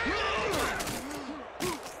baby.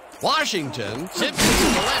 Washington tips to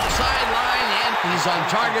the left sideline, and he's on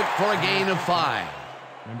target for a gain of 5.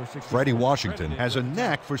 Freddie Washington has a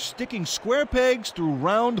knack for sticking square pegs through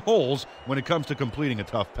round holes when it comes to completing a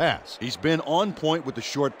tough pass. He's been on point with the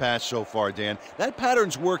short pass so far, Dan. That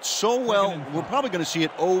pattern's worked so well, we're probably going to see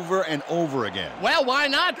it over and over again. Well, why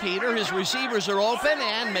not, Peter? His receivers are open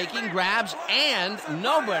and making grabs, and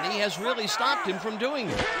nobody has really stopped him from doing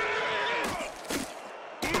it.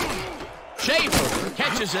 Schaefer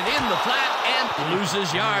catches it in the flat and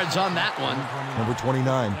loses yards on that one. Number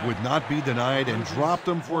 29 would not be denied and dropped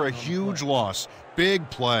them for a huge loss. Big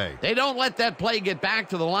play. They don't let that play get back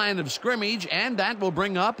to the line of scrimmage, and that will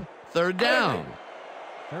bring up 3rd down.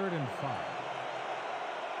 3rd and 5.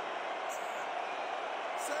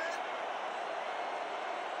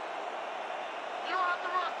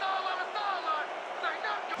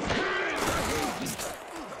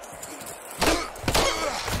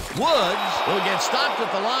 Woods will get stopped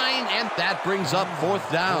at the line, and that brings up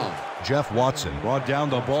 4th down. Jeff Watson brought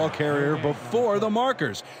down the ball carrier before the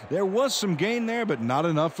markers. There was some gain there, but not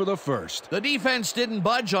enough for the first. The defense didn't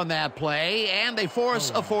budge on that play, and they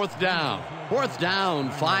force a 4th down. 4th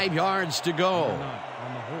down, 5 yards to go.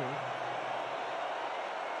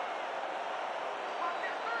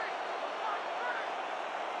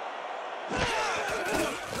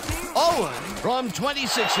 Owen from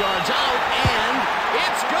 26 yards out, and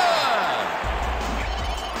it's good!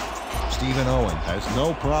 Stephen Owen has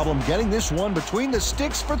no problem getting this one between the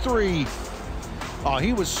sticks for 3. Oh,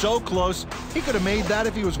 he was so close. He could have made that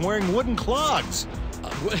if he was wearing wooden clogs.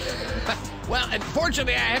 Well,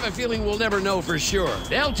 unfortunately, I have a feeling we'll never know for sure.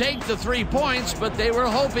 They'll take the 3 points, but they were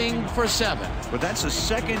hoping for 7. But that's the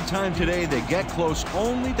second time today they get close,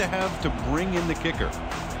 only to have to bring in the kicker.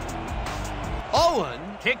 Owen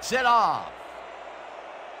kicks it off.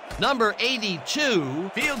 Number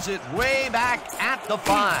 82 fields it way back at the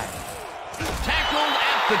 5. Tackled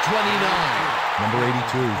at the 29. Number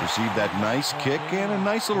 82 received that nice kick and a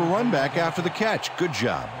nice little run back after the catch. Good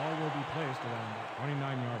job. Ball will be placed around the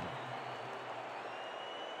 29-yard line.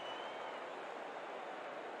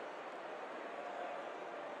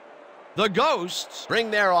 The Ghosts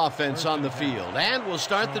bring their offense on the field and will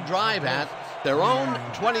start the drive at their own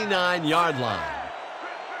 29-yard line.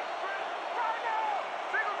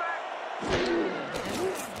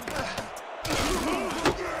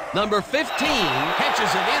 Number 15 catches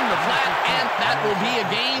it in the flat, and that will be a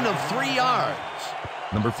gain of 3 yards.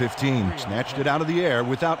 Number 15 snatched it out of the air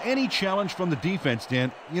without any challenge from the defense,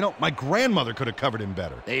 Dan. You know, my grandmother could have covered him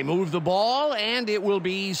better. They move the ball, and it will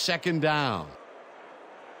be second down.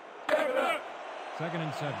 2nd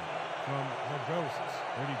and 7 from the Ghosts,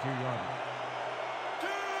 32-yard line.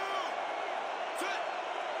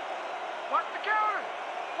 Watch the counter!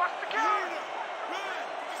 Watch the counter!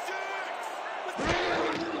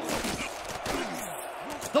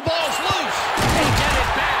 The ball's loose. They get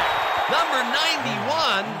it back. Number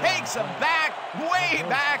 91 takes him back, way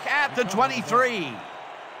back at the 23.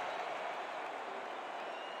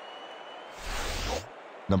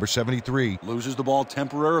 Number 73 Loses the ball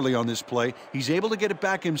temporarily on this play. He's able to get it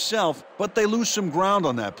back himself, but they lose some ground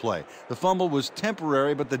on that play. The fumble was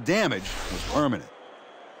temporary, but the damage was permanent.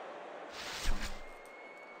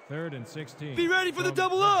 3rd and 16. Be ready for the from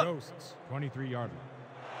double up. Ghosts, 23-yard line.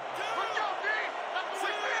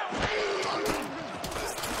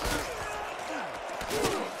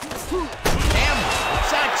 Campbell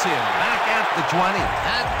sacks him back at the 20.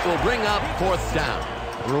 That will bring up 4th down.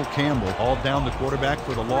 Earl Campbell hauled down the quarterback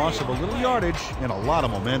for the loss of a little yardage and a lot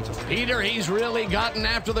of momentum. Peter, he's really gotten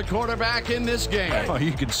after the quarterback in this game. Oh,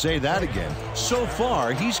 you could say that again. So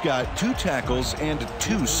far, he's got 2 tackles and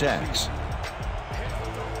 2 sacks.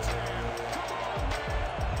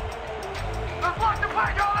 Let's block the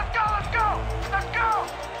play, y'all! Let's go! Let's go! Let's go!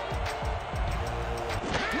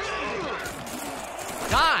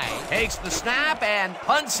 Guy takes the snap and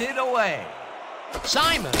punts it away.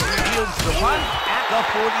 Simon fields the punt at the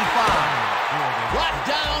 45. Brought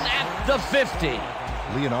down at the 50.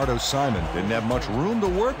 Leonardo Simon Didn't have much room to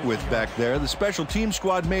work with back there. The special team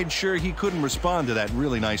squad made sure he couldn't respond to that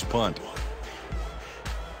really nice punt.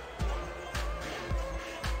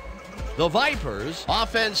 The Vipers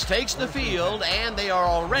offense takes the field, and they are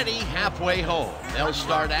already halfway home. They'll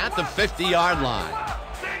start at the 50-yard line.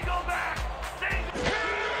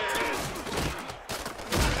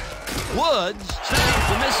 Woods snaps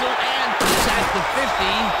the missile, and he's at the 50,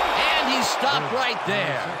 and he's stopped right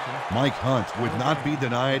there. Mike Hunt would not be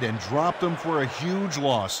denied and dropped him for a huge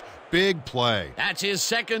loss. Big play. That's his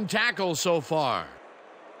 2nd tackle so far.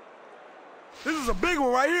 This is a big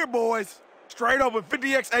one right here, boys. Straight up with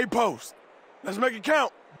 50x A post. Let's make it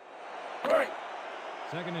count. 2nd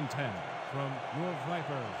and 10 from your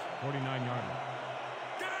Vipers, 49-yard line.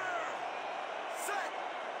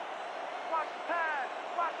 Watch the pad.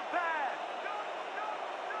 Watch the pad.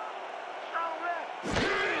 Strong left.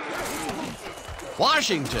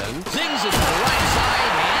 Washington zings it to the right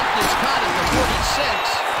side, and is caught at the 46,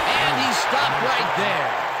 and he's stopped right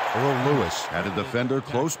there. Earl Lewis Had a defender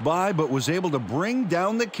close by, but was able to bring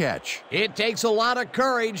down the catch. It takes a lot of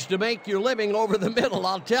courage to make your living over the middle,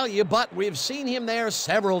 I'll tell you, but we've seen him there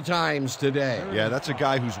several times today. Yeah, that's a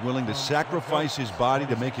guy who's willing to sacrifice his body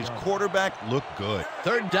to make his quarterback look good.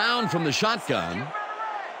 3rd down from the shotgun.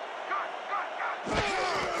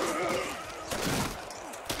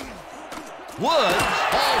 Woods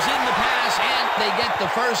falls in the pass, and they get the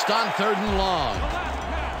first on 3rd and long.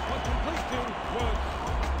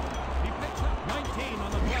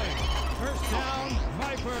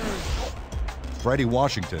 Freddie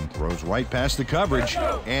Washington Throws right past the coverage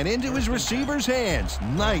and into his receiver's hands.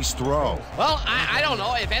 Nice throw. Well, I don't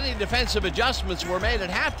know if any defensive adjustments were made at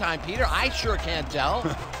halftime, Peter. I sure can't tell.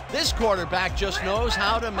 This quarterback just knows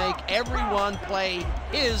how to make everyone play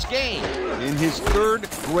his game. In his 3rd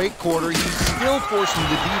great quarter, he's still forcing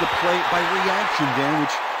the D to play by reaction, Dan,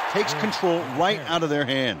 which takes control right out of their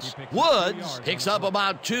hands. Woods picks up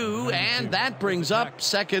about 2, and that brings up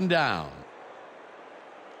 2nd down.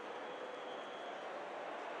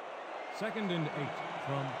 2nd and 8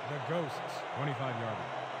 from the Ghosts, 25-yard line.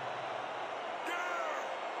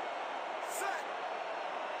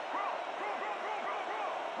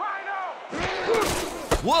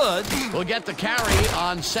 Woods will get the carry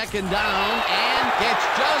on 2nd down and gets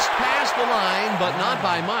just past the line, but not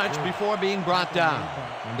by much before being brought down.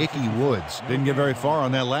 Icky Woods didn't get very far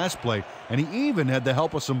on that last play, and he even had the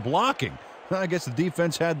help of some blocking. I guess the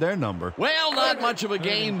defense had their number. Well, not much of a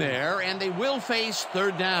gain there, and they will face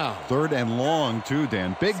 3rd down. 3rd and long, too,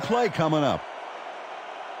 Dan. Big play coming up.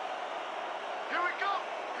 Here we go.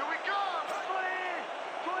 Here we go.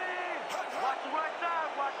 Clean. Watch the right side.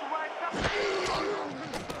 Watch the right side.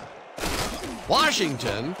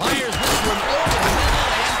 Washington fires this one over the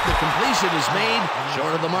middle, and The completion is made.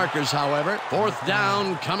 Short of the markers, however. Fourth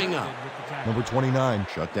down coming up. Number 29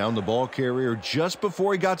 shut down the ball carrier just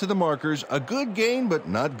before he got to the markers. A good gain, but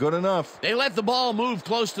not good enough. They let the ball move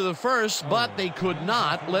close to the first, but they could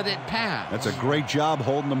not let it pass. That's a great job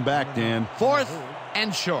holding them back, Dan. Fourth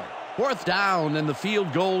and short. Fourth down, and the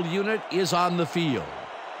field goal unit is on the field.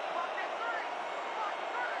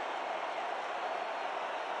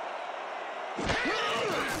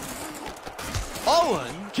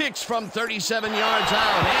 Owen kicks from 37 yards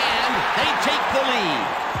out, and they take the lead.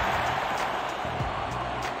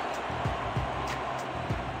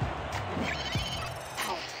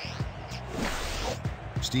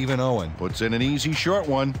 Stephen Owen puts in an easy short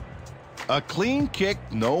one. A clean kick,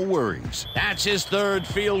 no worries. That's his third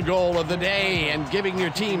field goal of the day, and giving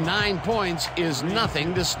your team 9 points is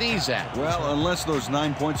nothing to sneeze at. Well, unless those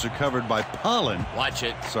 9 points are covered by pollen. Watch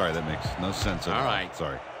it. Sorry, that makes no sense at all. All right.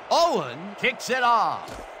 Sorry. Owen kicks it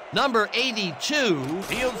off. Number 82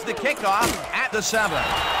 fields the kickoff at the 7.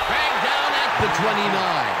 Dragged down at the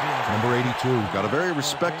 29. Number 82 got a very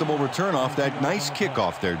respectable return off that nice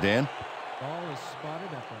kickoff there, Dan. Ball is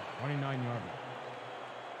spotted at the 29-yard line.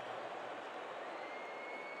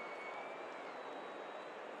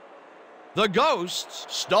 The Ghosts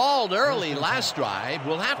stalled early last drive.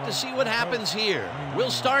 We'll have to see what happens here.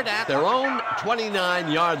 We'll start at their own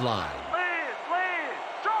 29-yard line.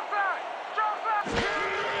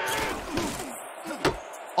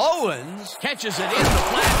 Owens catches it in the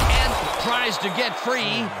flat and tries to get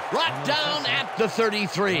free. Brought down at the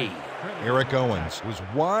 33. Eric Owens was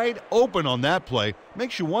wide open on that play.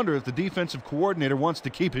 Makes you wonder if the defensive coordinator wants to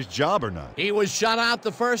keep his job or not. He was shut out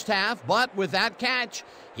the first half, but with that catch,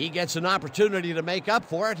 he gets an opportunity to make up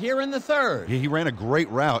for it here in the third. He ran a great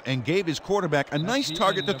route and gave his quarterback a nice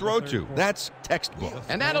target to throw to. That's textbook.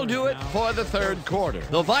 And that'll do it for the third quarter.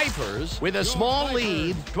 The Vipers with a small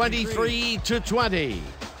lead, 23-20.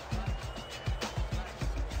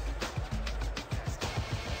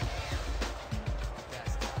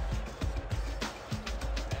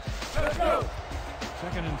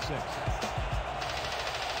 Second and 6.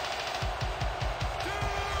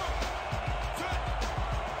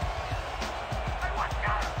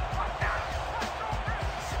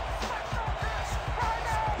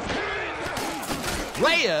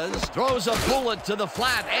 Reyes throws a bullet to the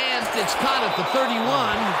flat, and it's caught at the 31,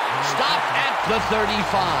 stopped at the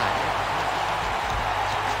 35.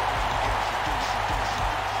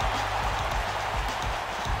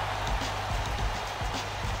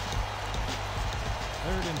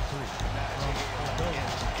 Third and 3.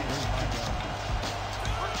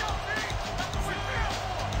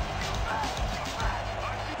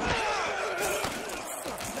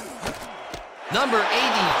 Number 82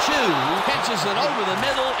 catches it over the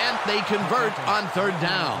middle, and they convert on third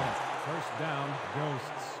down. First down,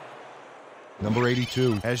 Ghosts. Number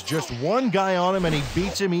 82 has just one guy on him, and he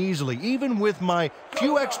beats him easily. Even with my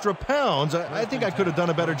few extra pounds, I think I could have done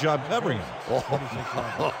a better job covering him.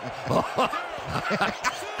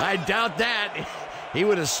 I doubt that. He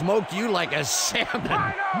would have smoked you like a salmon.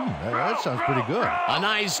 That sounds pretty good. A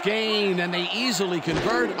nice gain, and they easily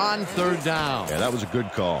convert on third down. Yeah, that was a good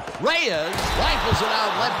call. Reyes rifles it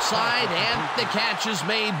out left side, and the catch is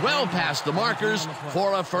made well past the markers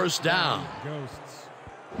for a first down. Ghosts.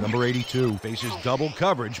 Number 82 faces double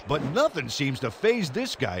coverage, but nothing seems to faze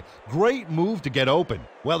this guy. Great move to get open.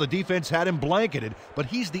 Well, the defense had him blanketed, but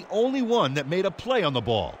he's the only one that made a play on the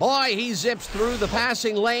ball. Boy, he zips through the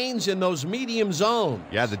passing lanes in those medium zones.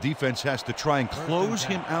 Yeah, the defense has to try and close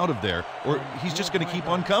him out of there, or he's just going to keep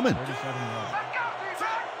on coming. 37 yards.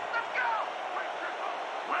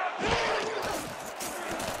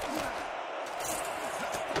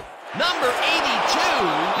 Number 82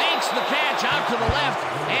 makes the catch out to the left,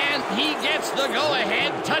 and he gets the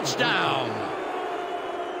go-ahead touchdown.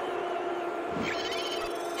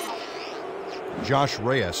 Josh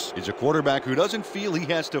Reyes is a quarterback who doesn't feel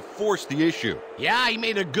he has to force the issue. Yeah, he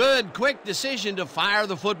made a good, quick decision to fire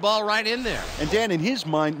the football right in there. And Dan, in his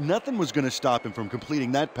mind, nothing was going to stop him from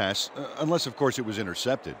completing that pass, unless, of course, it was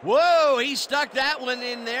intercepted. Whoa, he stuck that one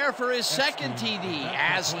in there for his second TD,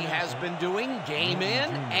 as he has been doing game in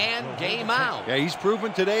and game out. Yeah, he's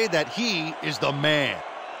proven today that he is the man.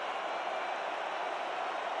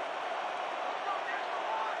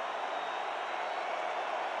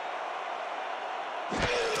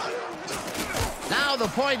 Now the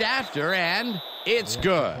point after, and it's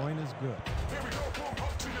good. Point is good.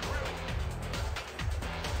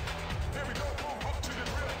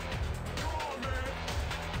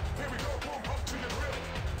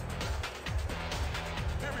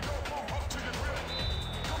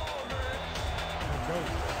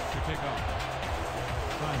 To kick off.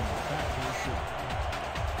 Simon back to his shoot.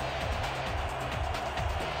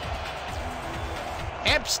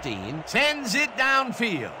 Epstein sends it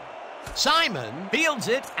downfield. Simon fields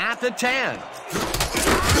it at the 10.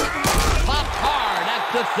 Popped hard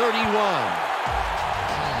at the 31.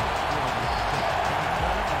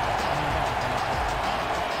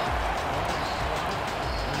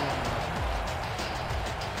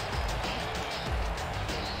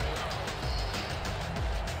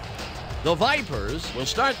 The Vipers will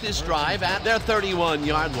start this drive at their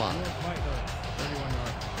 31-yard line.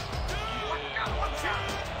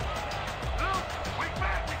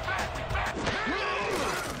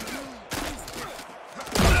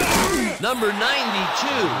 Number 92,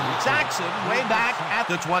 Jackson, way back at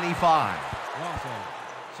the 25.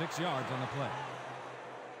 6 yards on the play.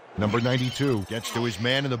 Number 92 gets to his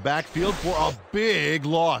man in the backfield for a big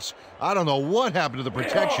loss. I don't know what happened to the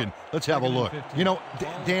protection. Let's have a look. You know,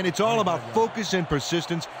 Dan, it's all about focus and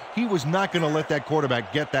persistence. He was not going to let that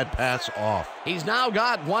quarterback get that pass off. He's now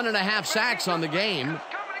got 1.5 sacks on the game.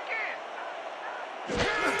 Woods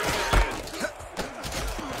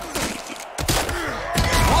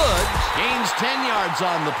gains 10 yards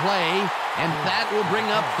on the play, and that will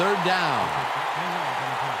bring up third down. 10 yards on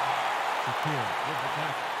the play. Secure with the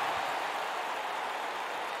tackle.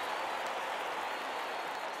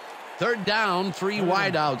 Third down, 3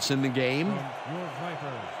 wideouts in the game. Your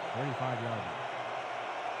Vipers, 35-yard.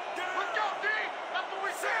 Let's go, D! That's what we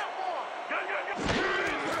said for!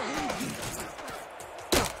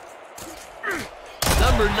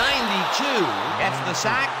 Number 92 gets the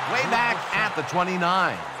sack way back at the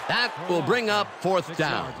 29. That will bring up fourth 6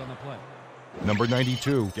 down. yards on the play. Number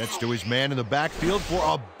 92 gets to his man in the backfield for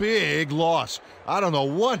a big loss. I don't know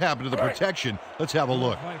what happened to the protection. Let's have a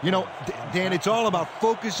look. You know, Dan, it's all about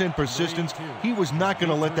focus and persistence. He was not going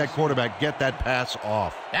to let that quarterback get that pass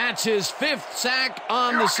off. That's his 5th sack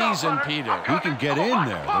on the season, Peter. He can get in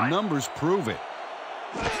there. The numbers prove it.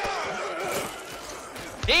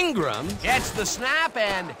 Ingram gets the snap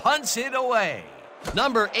and punts it away.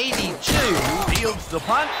 Number 82 fields the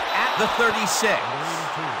punt at the 36.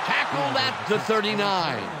 Tackled at the 39. 3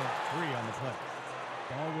 on the play.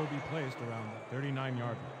 Ball will be placed around the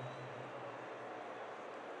 39-yard line.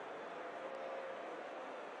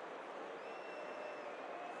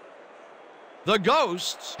 The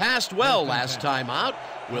Ghosts passed well last time out.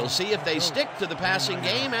 We'll see if they stick to the passing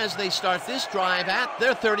game as they start this drive at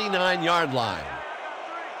their 39-yard line.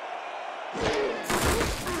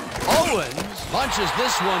 Owens punches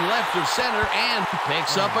this one left of center and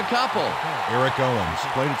picks up a couple. Eric Owens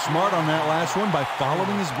played it smart on that last one by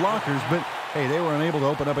following his blockers, but hey, they were unable to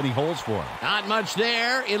open up any holes for him. Not much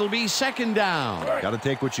there. It'll be second down. Got to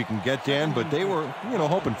take what you can get, Dan, but they were,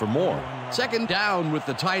 hoping for more. Second down with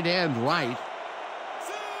the tight end right.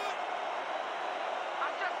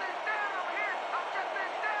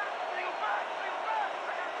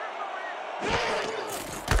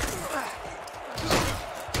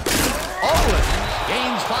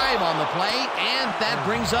 On the play, and that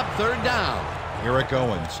brings up third down. Eric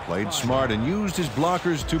Owens Played smart and used his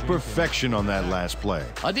blockers to perfection on that last play.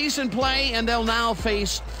 A decent play, and they'll now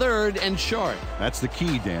face third and short. That's the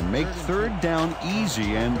key, Dan. Make third down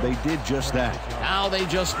easy, and they did just that. Now they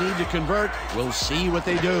just need to convert. We'll see what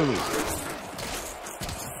they do.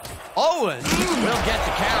 Owens will get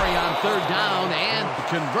the carry on third down and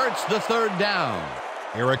converts the third down.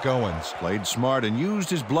 Eric Owens Played smart and used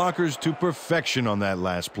his blockers to perfection on that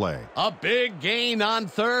last play. A big gain on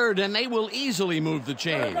third, and they will easily move the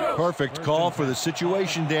chain. Perfect call for the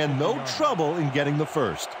situation, Dan. No trouble in getting the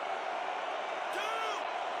first.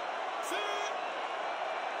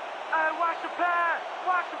 Watch the pass!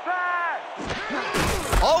 Watch the pass!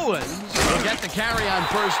 Owens will get the carry on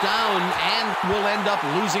first down and will end up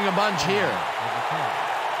losing a bunch here.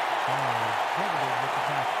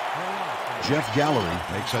 Jeff Gallery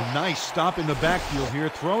makes a nice stop in the backfield here,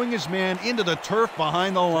 throwing his man into the turf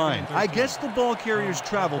behind the line. I guess the ball carrier's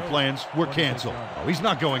travel plans were canceled. Oh, he's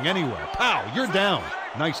not going anywhere. Pow, you're down.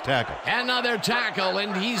 Nice tackle. Another tackle,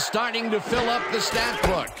 and he's starting to fill up the stat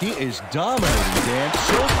book. He is dominating, Dan.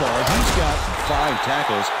 So far, he's got 5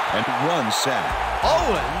 tackles and 1 sack.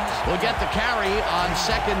 Owens will get the carry on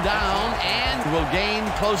second down and will gain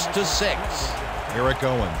close to 6. Eric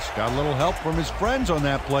Owens got a little help from his friends on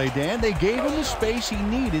that play, Dan. They gave him the space he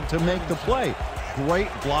needed to make the play. Great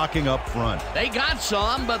blocking up front. They got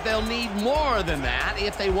some, but they'll need more than that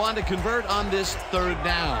if they want to convert on this third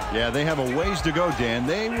down. Yeah, they have a ways to go, Dan.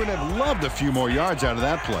 They would have loved a few more yards out of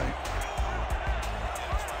that play.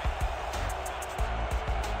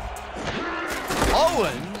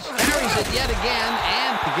 Owens carries it yet again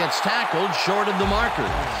and that gets tackled short of the markers.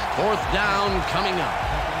 Fourth down coming up.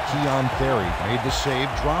 Keon Ferry made the save,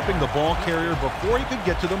 dropping the ball carrier before he could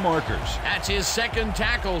get to the markers. That's his second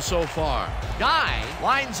tackle so far. Guy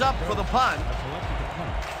lines up for the punt.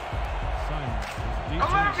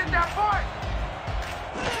 Come on, get that point!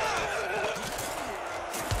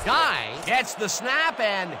 Guy gets the snap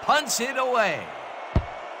and punts it away.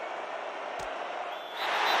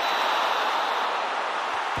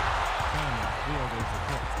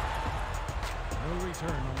 No return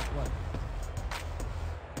on the play.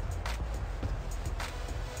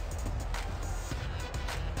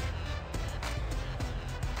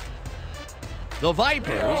 The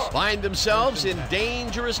Vipers find themselves in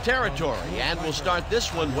dangerous territory and will start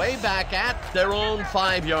this one way back at their own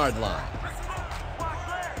 5-yard line.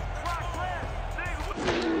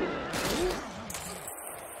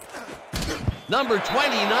 Number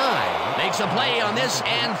 29 makes a play on this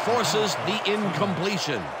and forces the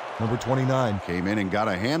incompletion. Number 29 came in and got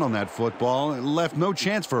a hand on that football and left no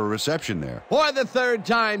chance for a reception there. For the third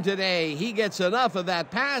time today, he gets enough of that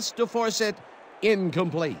pass to force it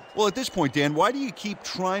incomplete. Well, at this point, Dan, why do you keep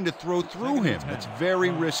trying to throw through him? It's very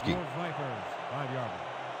risky. Vipers, 5-yard.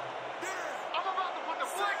 I'm about to put the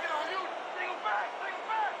blanket on you! Single back! Single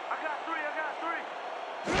back! I got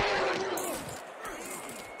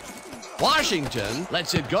three! Washington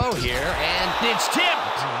lets it go here, and it's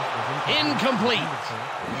tipped. Incomplete.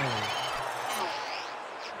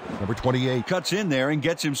 Number 28 cuts in there and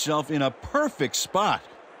gets himself in a perfect spot.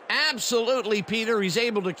 Absolutely, Peter. He's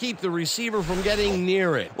able to keep the receiver from getting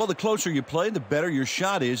near it. Well, the closer you play, the better your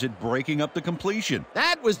shot is at breaking up the completion.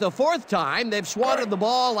 That was the fourth time they've swatted the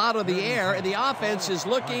ball out of the air, and the offense is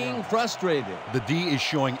looking frustrated. The D is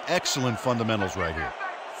showing excellent fundamentals right here.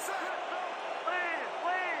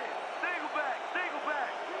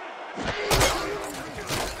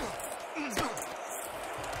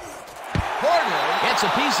 Gets a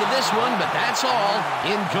piece of this one, but that's all.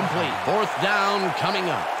 Incomplete. Fourth down coming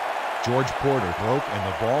up. George Porter broke,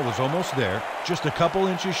 and the ball was almost there. Just a couple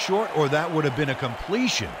inches short, or that would have been a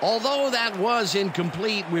completion. Although that was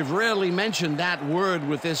incomplete, we've rarely mentioned that word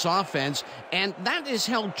with this offense, and that is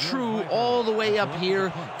held true all the way up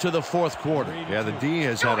here to the fourth quarter. Yeah, the D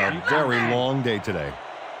has had a very long day today.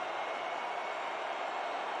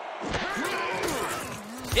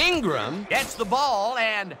 Ingram gets the ball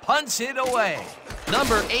and punts it away.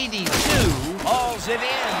 Number 82 hauls it in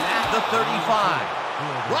at the 35.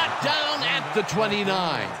 Brought down at the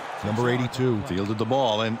 29. Number 82 fielded the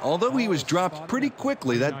ball, and although he was dropped pretty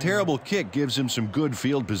quickly, that terrible kick gives him some good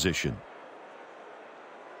field position.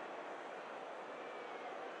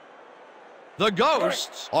 The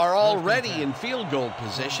Ghosts are already in field goal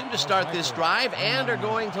position to start this drive and are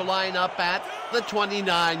going to line up at the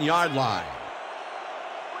 29-yard line.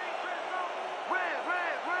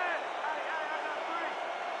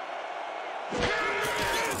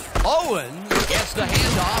 Owens gets the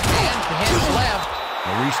handoff and heads left.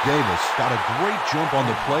 Maurice Davis got a great jump on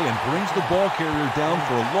the play and brings the ball carrier down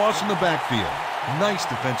for a loss in the backfield. Nice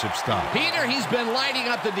defensive stop. Peter, he's been lighting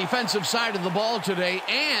up the defensive side of the ball today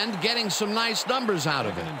and getting some nice numbers out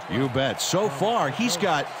of it. You bet. So far, he's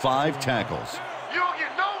got 5 tackles. You don't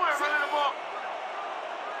get nowhere running the ball.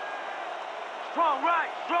 Strong right,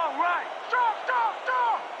 strong right. Strong, strong,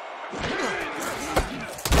 strong.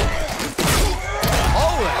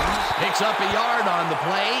 Owens picks up a yard on the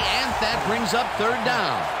play, and that brings up third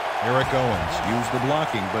down. Eric Owens used the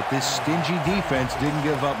blocking, but this stingy defense didn't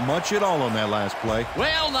give up much at all on that last play.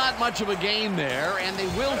 Well, not much of a gain there, and they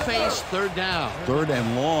will face third down. Third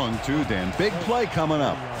and long, too, Dan. Big play coming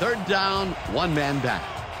up. Third down, one man back.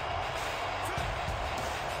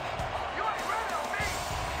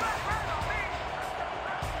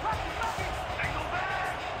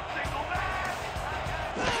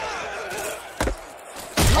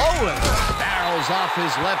 Off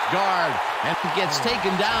his left guard, and he gets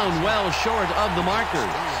taken down well short of the markers.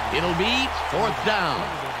 It'll be fourth down.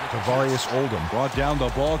 Tavarius Oldham brought down the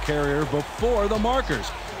ball carrier before the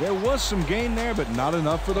markers. There was some gain there, but not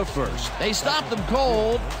enough for the first. They stopped them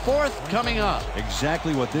cold. Fourth coming up.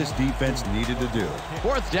 Exactly what this defense needed to do.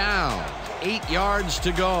 Fourth down, 8 yards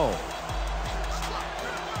to go.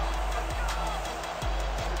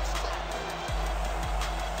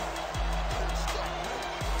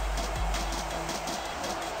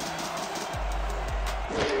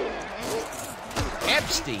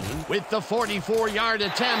 With the 44-yard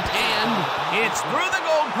attempt, and it's through the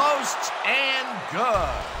goalposts and good.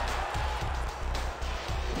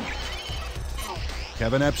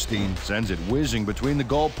 Kevin Epstein sends it whizzing between the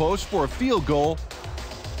goalposts for a field goal.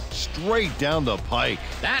 straight down the pike.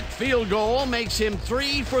 That field goal makes him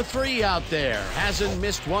 3 for 3 out there. Hasn't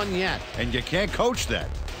missed one yet. And you can't coach that.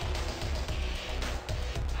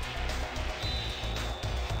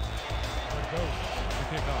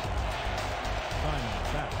 The kickoff. Simon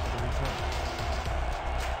back to the return.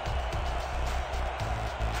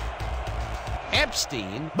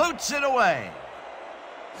 Epstein boots it away.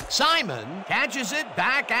 Simon catches it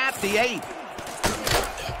back at the 8.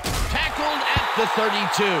 Tackled at the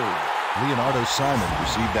 32. Leonardo Simon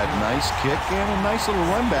received that nice kick and a nice little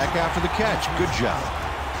run back after the catch. Good job.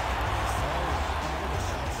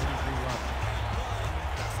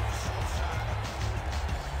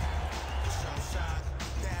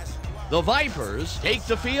 The Vipers take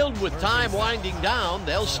the field with time winding down.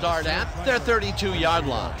 They'll start at their 32-yard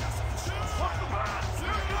line.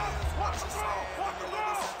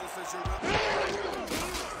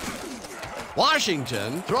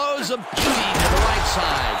 Washington throws a beauty to the right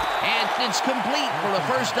side, and it's complete for a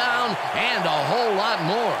first down and a whole lot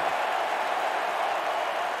more.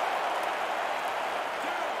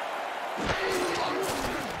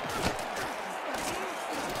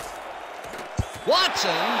 Watson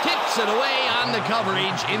tips it away on the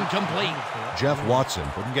coverage, incomplete. Jeff Watson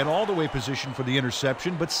couldn't get all the way positioned for the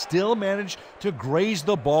interception, but still managed to graze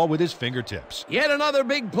the ball with his fingertips. Yet another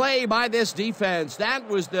big play by this defense. That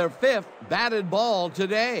was their 5th batted ball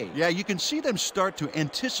today. Yeah, you can see them start to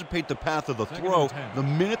anticipate the path of the throw the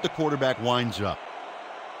minute the quarterback winds up.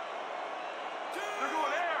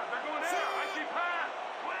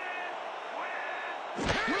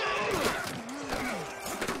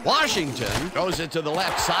 Washington throws it to the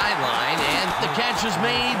left sideline, and the catch is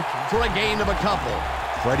made for a gain of a couple.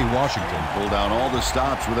 Freddie Washington Pulled down all the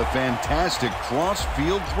stops with a fantastic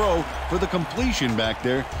cross-field throw for the completion back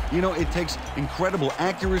there. You know, it takes incredible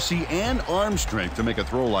accuracy and arm strength to make a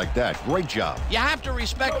throw like that. Great job. You have to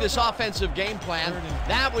respect this offensive game plan.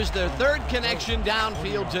 That was their 3rd connection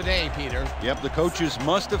downfield today, Peter. Yep, the coaches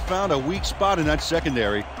must have found a weak spot in that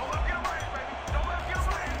secondary.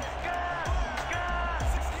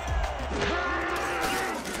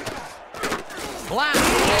 Black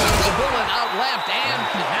takes the bullet out left, and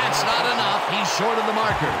that's not enough. He's short of the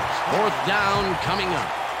markers. 4th down coming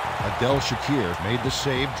up. Adel Shakir made the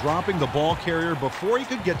save, dropping the ball carrier before he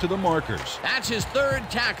could get to the markers. That's his 3rd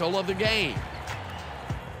tackle of the game.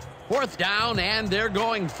 4th down, and they're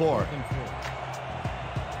going for it.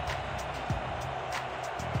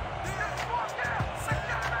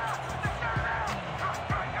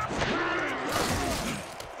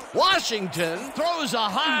 Washington throws a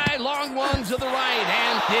high, long one to the right,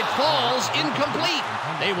 and it falls incomplete.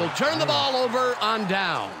 They will turn the ball over on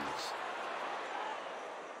downs.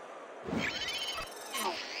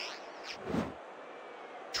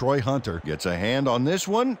 Troy Hunter gets a hand on this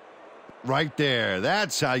one. Right there.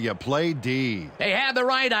 That's how you play D. They had the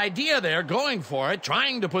right idea there, going for it,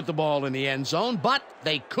 trying to put the ball in the end zone, but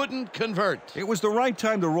they couldn't convert. It was the right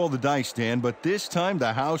time to roll the dice, Dan, but this time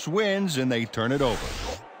the house wins and they turn it over.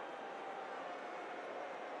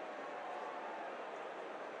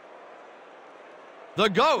 The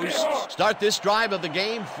Ghosts start this drive of the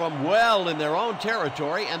game from well in their own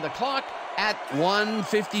territory, and the clock at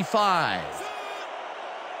 1:55.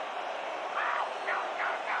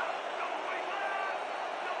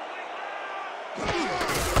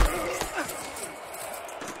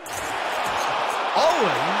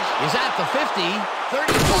 Owens is at the 50,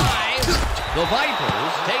 35. The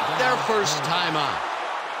Vipers take their first timeout.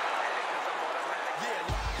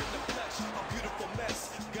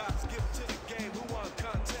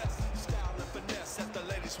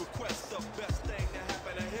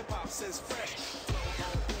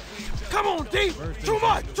 Come on, D! Too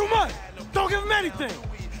much! Too much! Don't give him anything!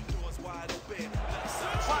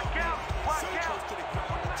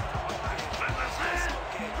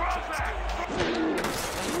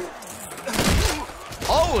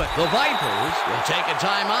 Oh, the Vipers will take a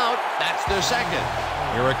timeout. That's their 2nd.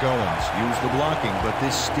 Eric Owens used the blocking, but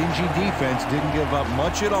this stingy defense didn't give up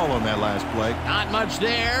much at all on that last play. Not much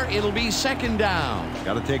there. It'll be 2nd down.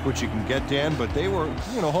 Got to take what you can get, Dan, but they were,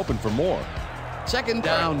 hoping for more. 2nd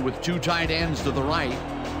down with 2 tight ends to the right.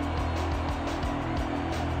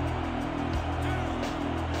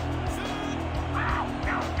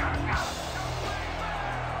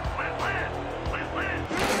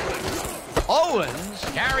 Owens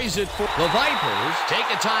carries it for the Vipers. Take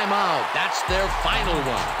a timeout. That's their final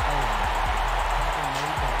one.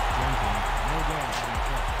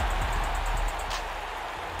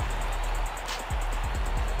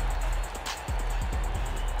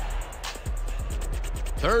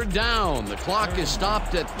 Third down. The clock is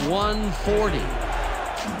stopped at 1:40.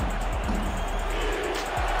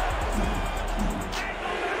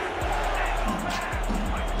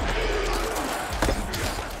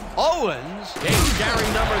 Owens takes carry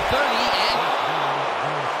number 30 and...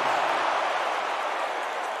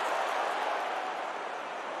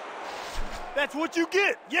 That's what you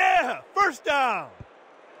get. Yeah, first down.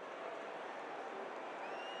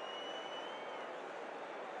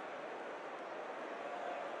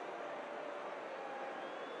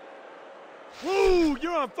 Woo,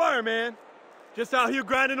 you're on fire, man. Just out here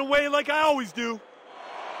grinding away like I always do.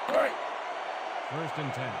 All right. 1st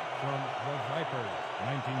and 10 from the Vipers,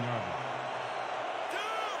 19-yard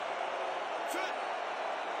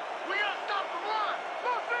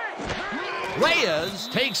line. Reyes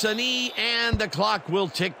takes a knee, and the clock will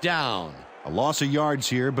tick down. A loss of yards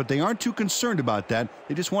here, but they aren't too concerned about that.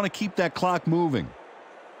 They just want to keep that clock moving.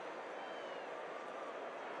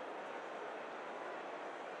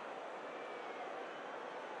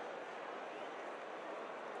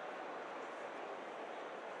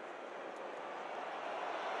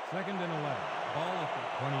 Second and 11. Ball at the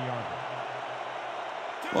 20-yard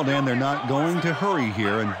line. Well, Dan, they're not going to hurry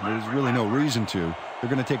here, and there's really no reason to. They're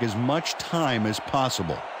going to take as much time as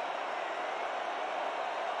possible.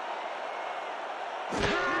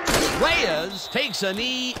 Reyes takes a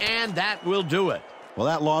knee, and that will do it. Well,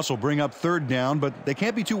 that loss will bring up 3rd down, but they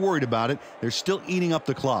can't be too worried about it. They're still eating up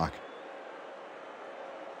the clock.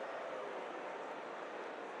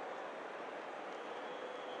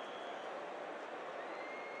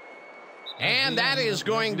 And that is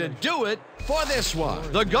going to do it for this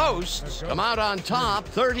one. The Ghosts come out on top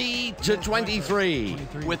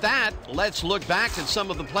 30-23. With that, let's look back at some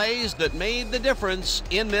of the plays that made the difference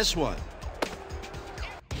in this one.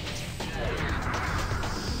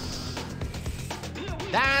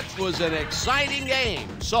 That was an exciting game.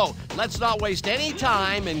 So let's not waste any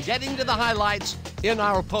time in getting to the highlights in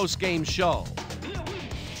our post-game show.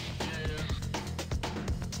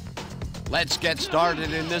 Let's get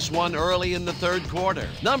started in this one early in the 3rd quarter.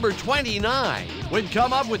 Number 29 would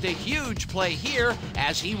come up with a huge play here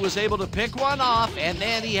as he was able to pick one off, and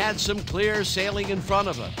then he had some clear sailing in front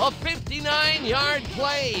of him. A 59-yard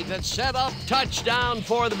play that set up touchdown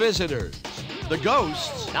for the visitors. The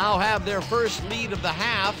Ghosts now have their first lead of the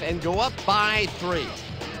half and go up by 3.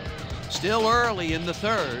 Still early in the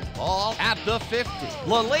 3rd, ball at the 50.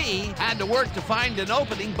 Lally had to work to find an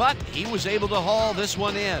opening, but he was able to haul this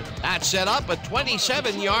one in. That set up a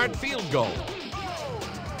 27-yard field goal.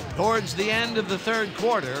 Towards the end of the 3rd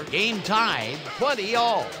quarter, game tied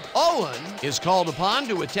 20-all. Owen is called upon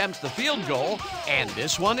to attempt the field goal, and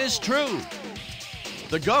this one is true.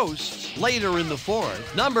 The Ghosts, later in the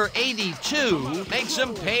 4th, number 82 makes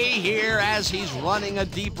him pay here as he's running a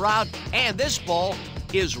deep route, and this ball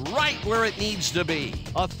is right where it needs to be.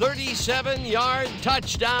 A 37-yard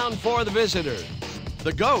touchdown for the visitors.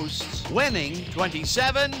 The Ghosts winning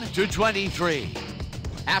 27-23.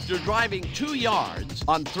 After driving 2 yards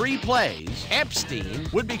on 3 plays, Epstein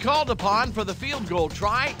would be called upon for the field goal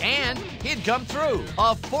try, and he'd come through.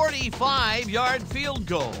 A 45-yard field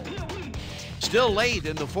goal. Still late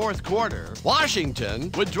in the 4th quarter,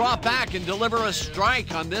 Washington would drop back and deliver a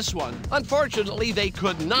strike on this one. Unfortunately, they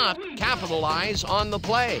could not capitalize on the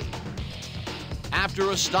play.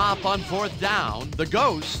 After a stop on 4th down, the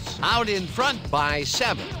Ghosts out in front by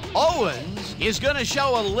 7. Owens is going to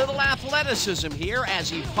show a little athleticism here as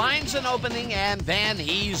he finds an opening, and then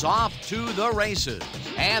he's off to the races.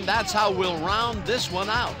 And that's how we'll round this one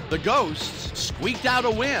out. The Ghosts squeaked out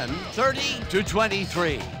a win,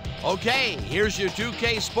 30-23. Okay, here's your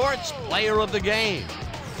 2K Sports Player of the Game.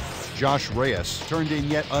 Josh Reyes turned in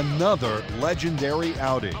yet another legendary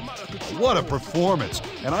outing. What a performance,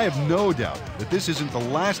 and I have no doubt that this isn't the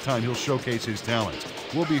last time he'll showcase his talents.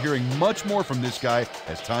 We'll be hearing much more from this guy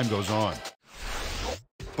as time goes on.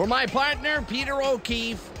 For my partner, Peter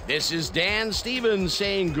O'Keefe, this is Dan Stevens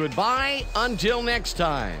saying goodbye until next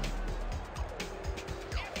time.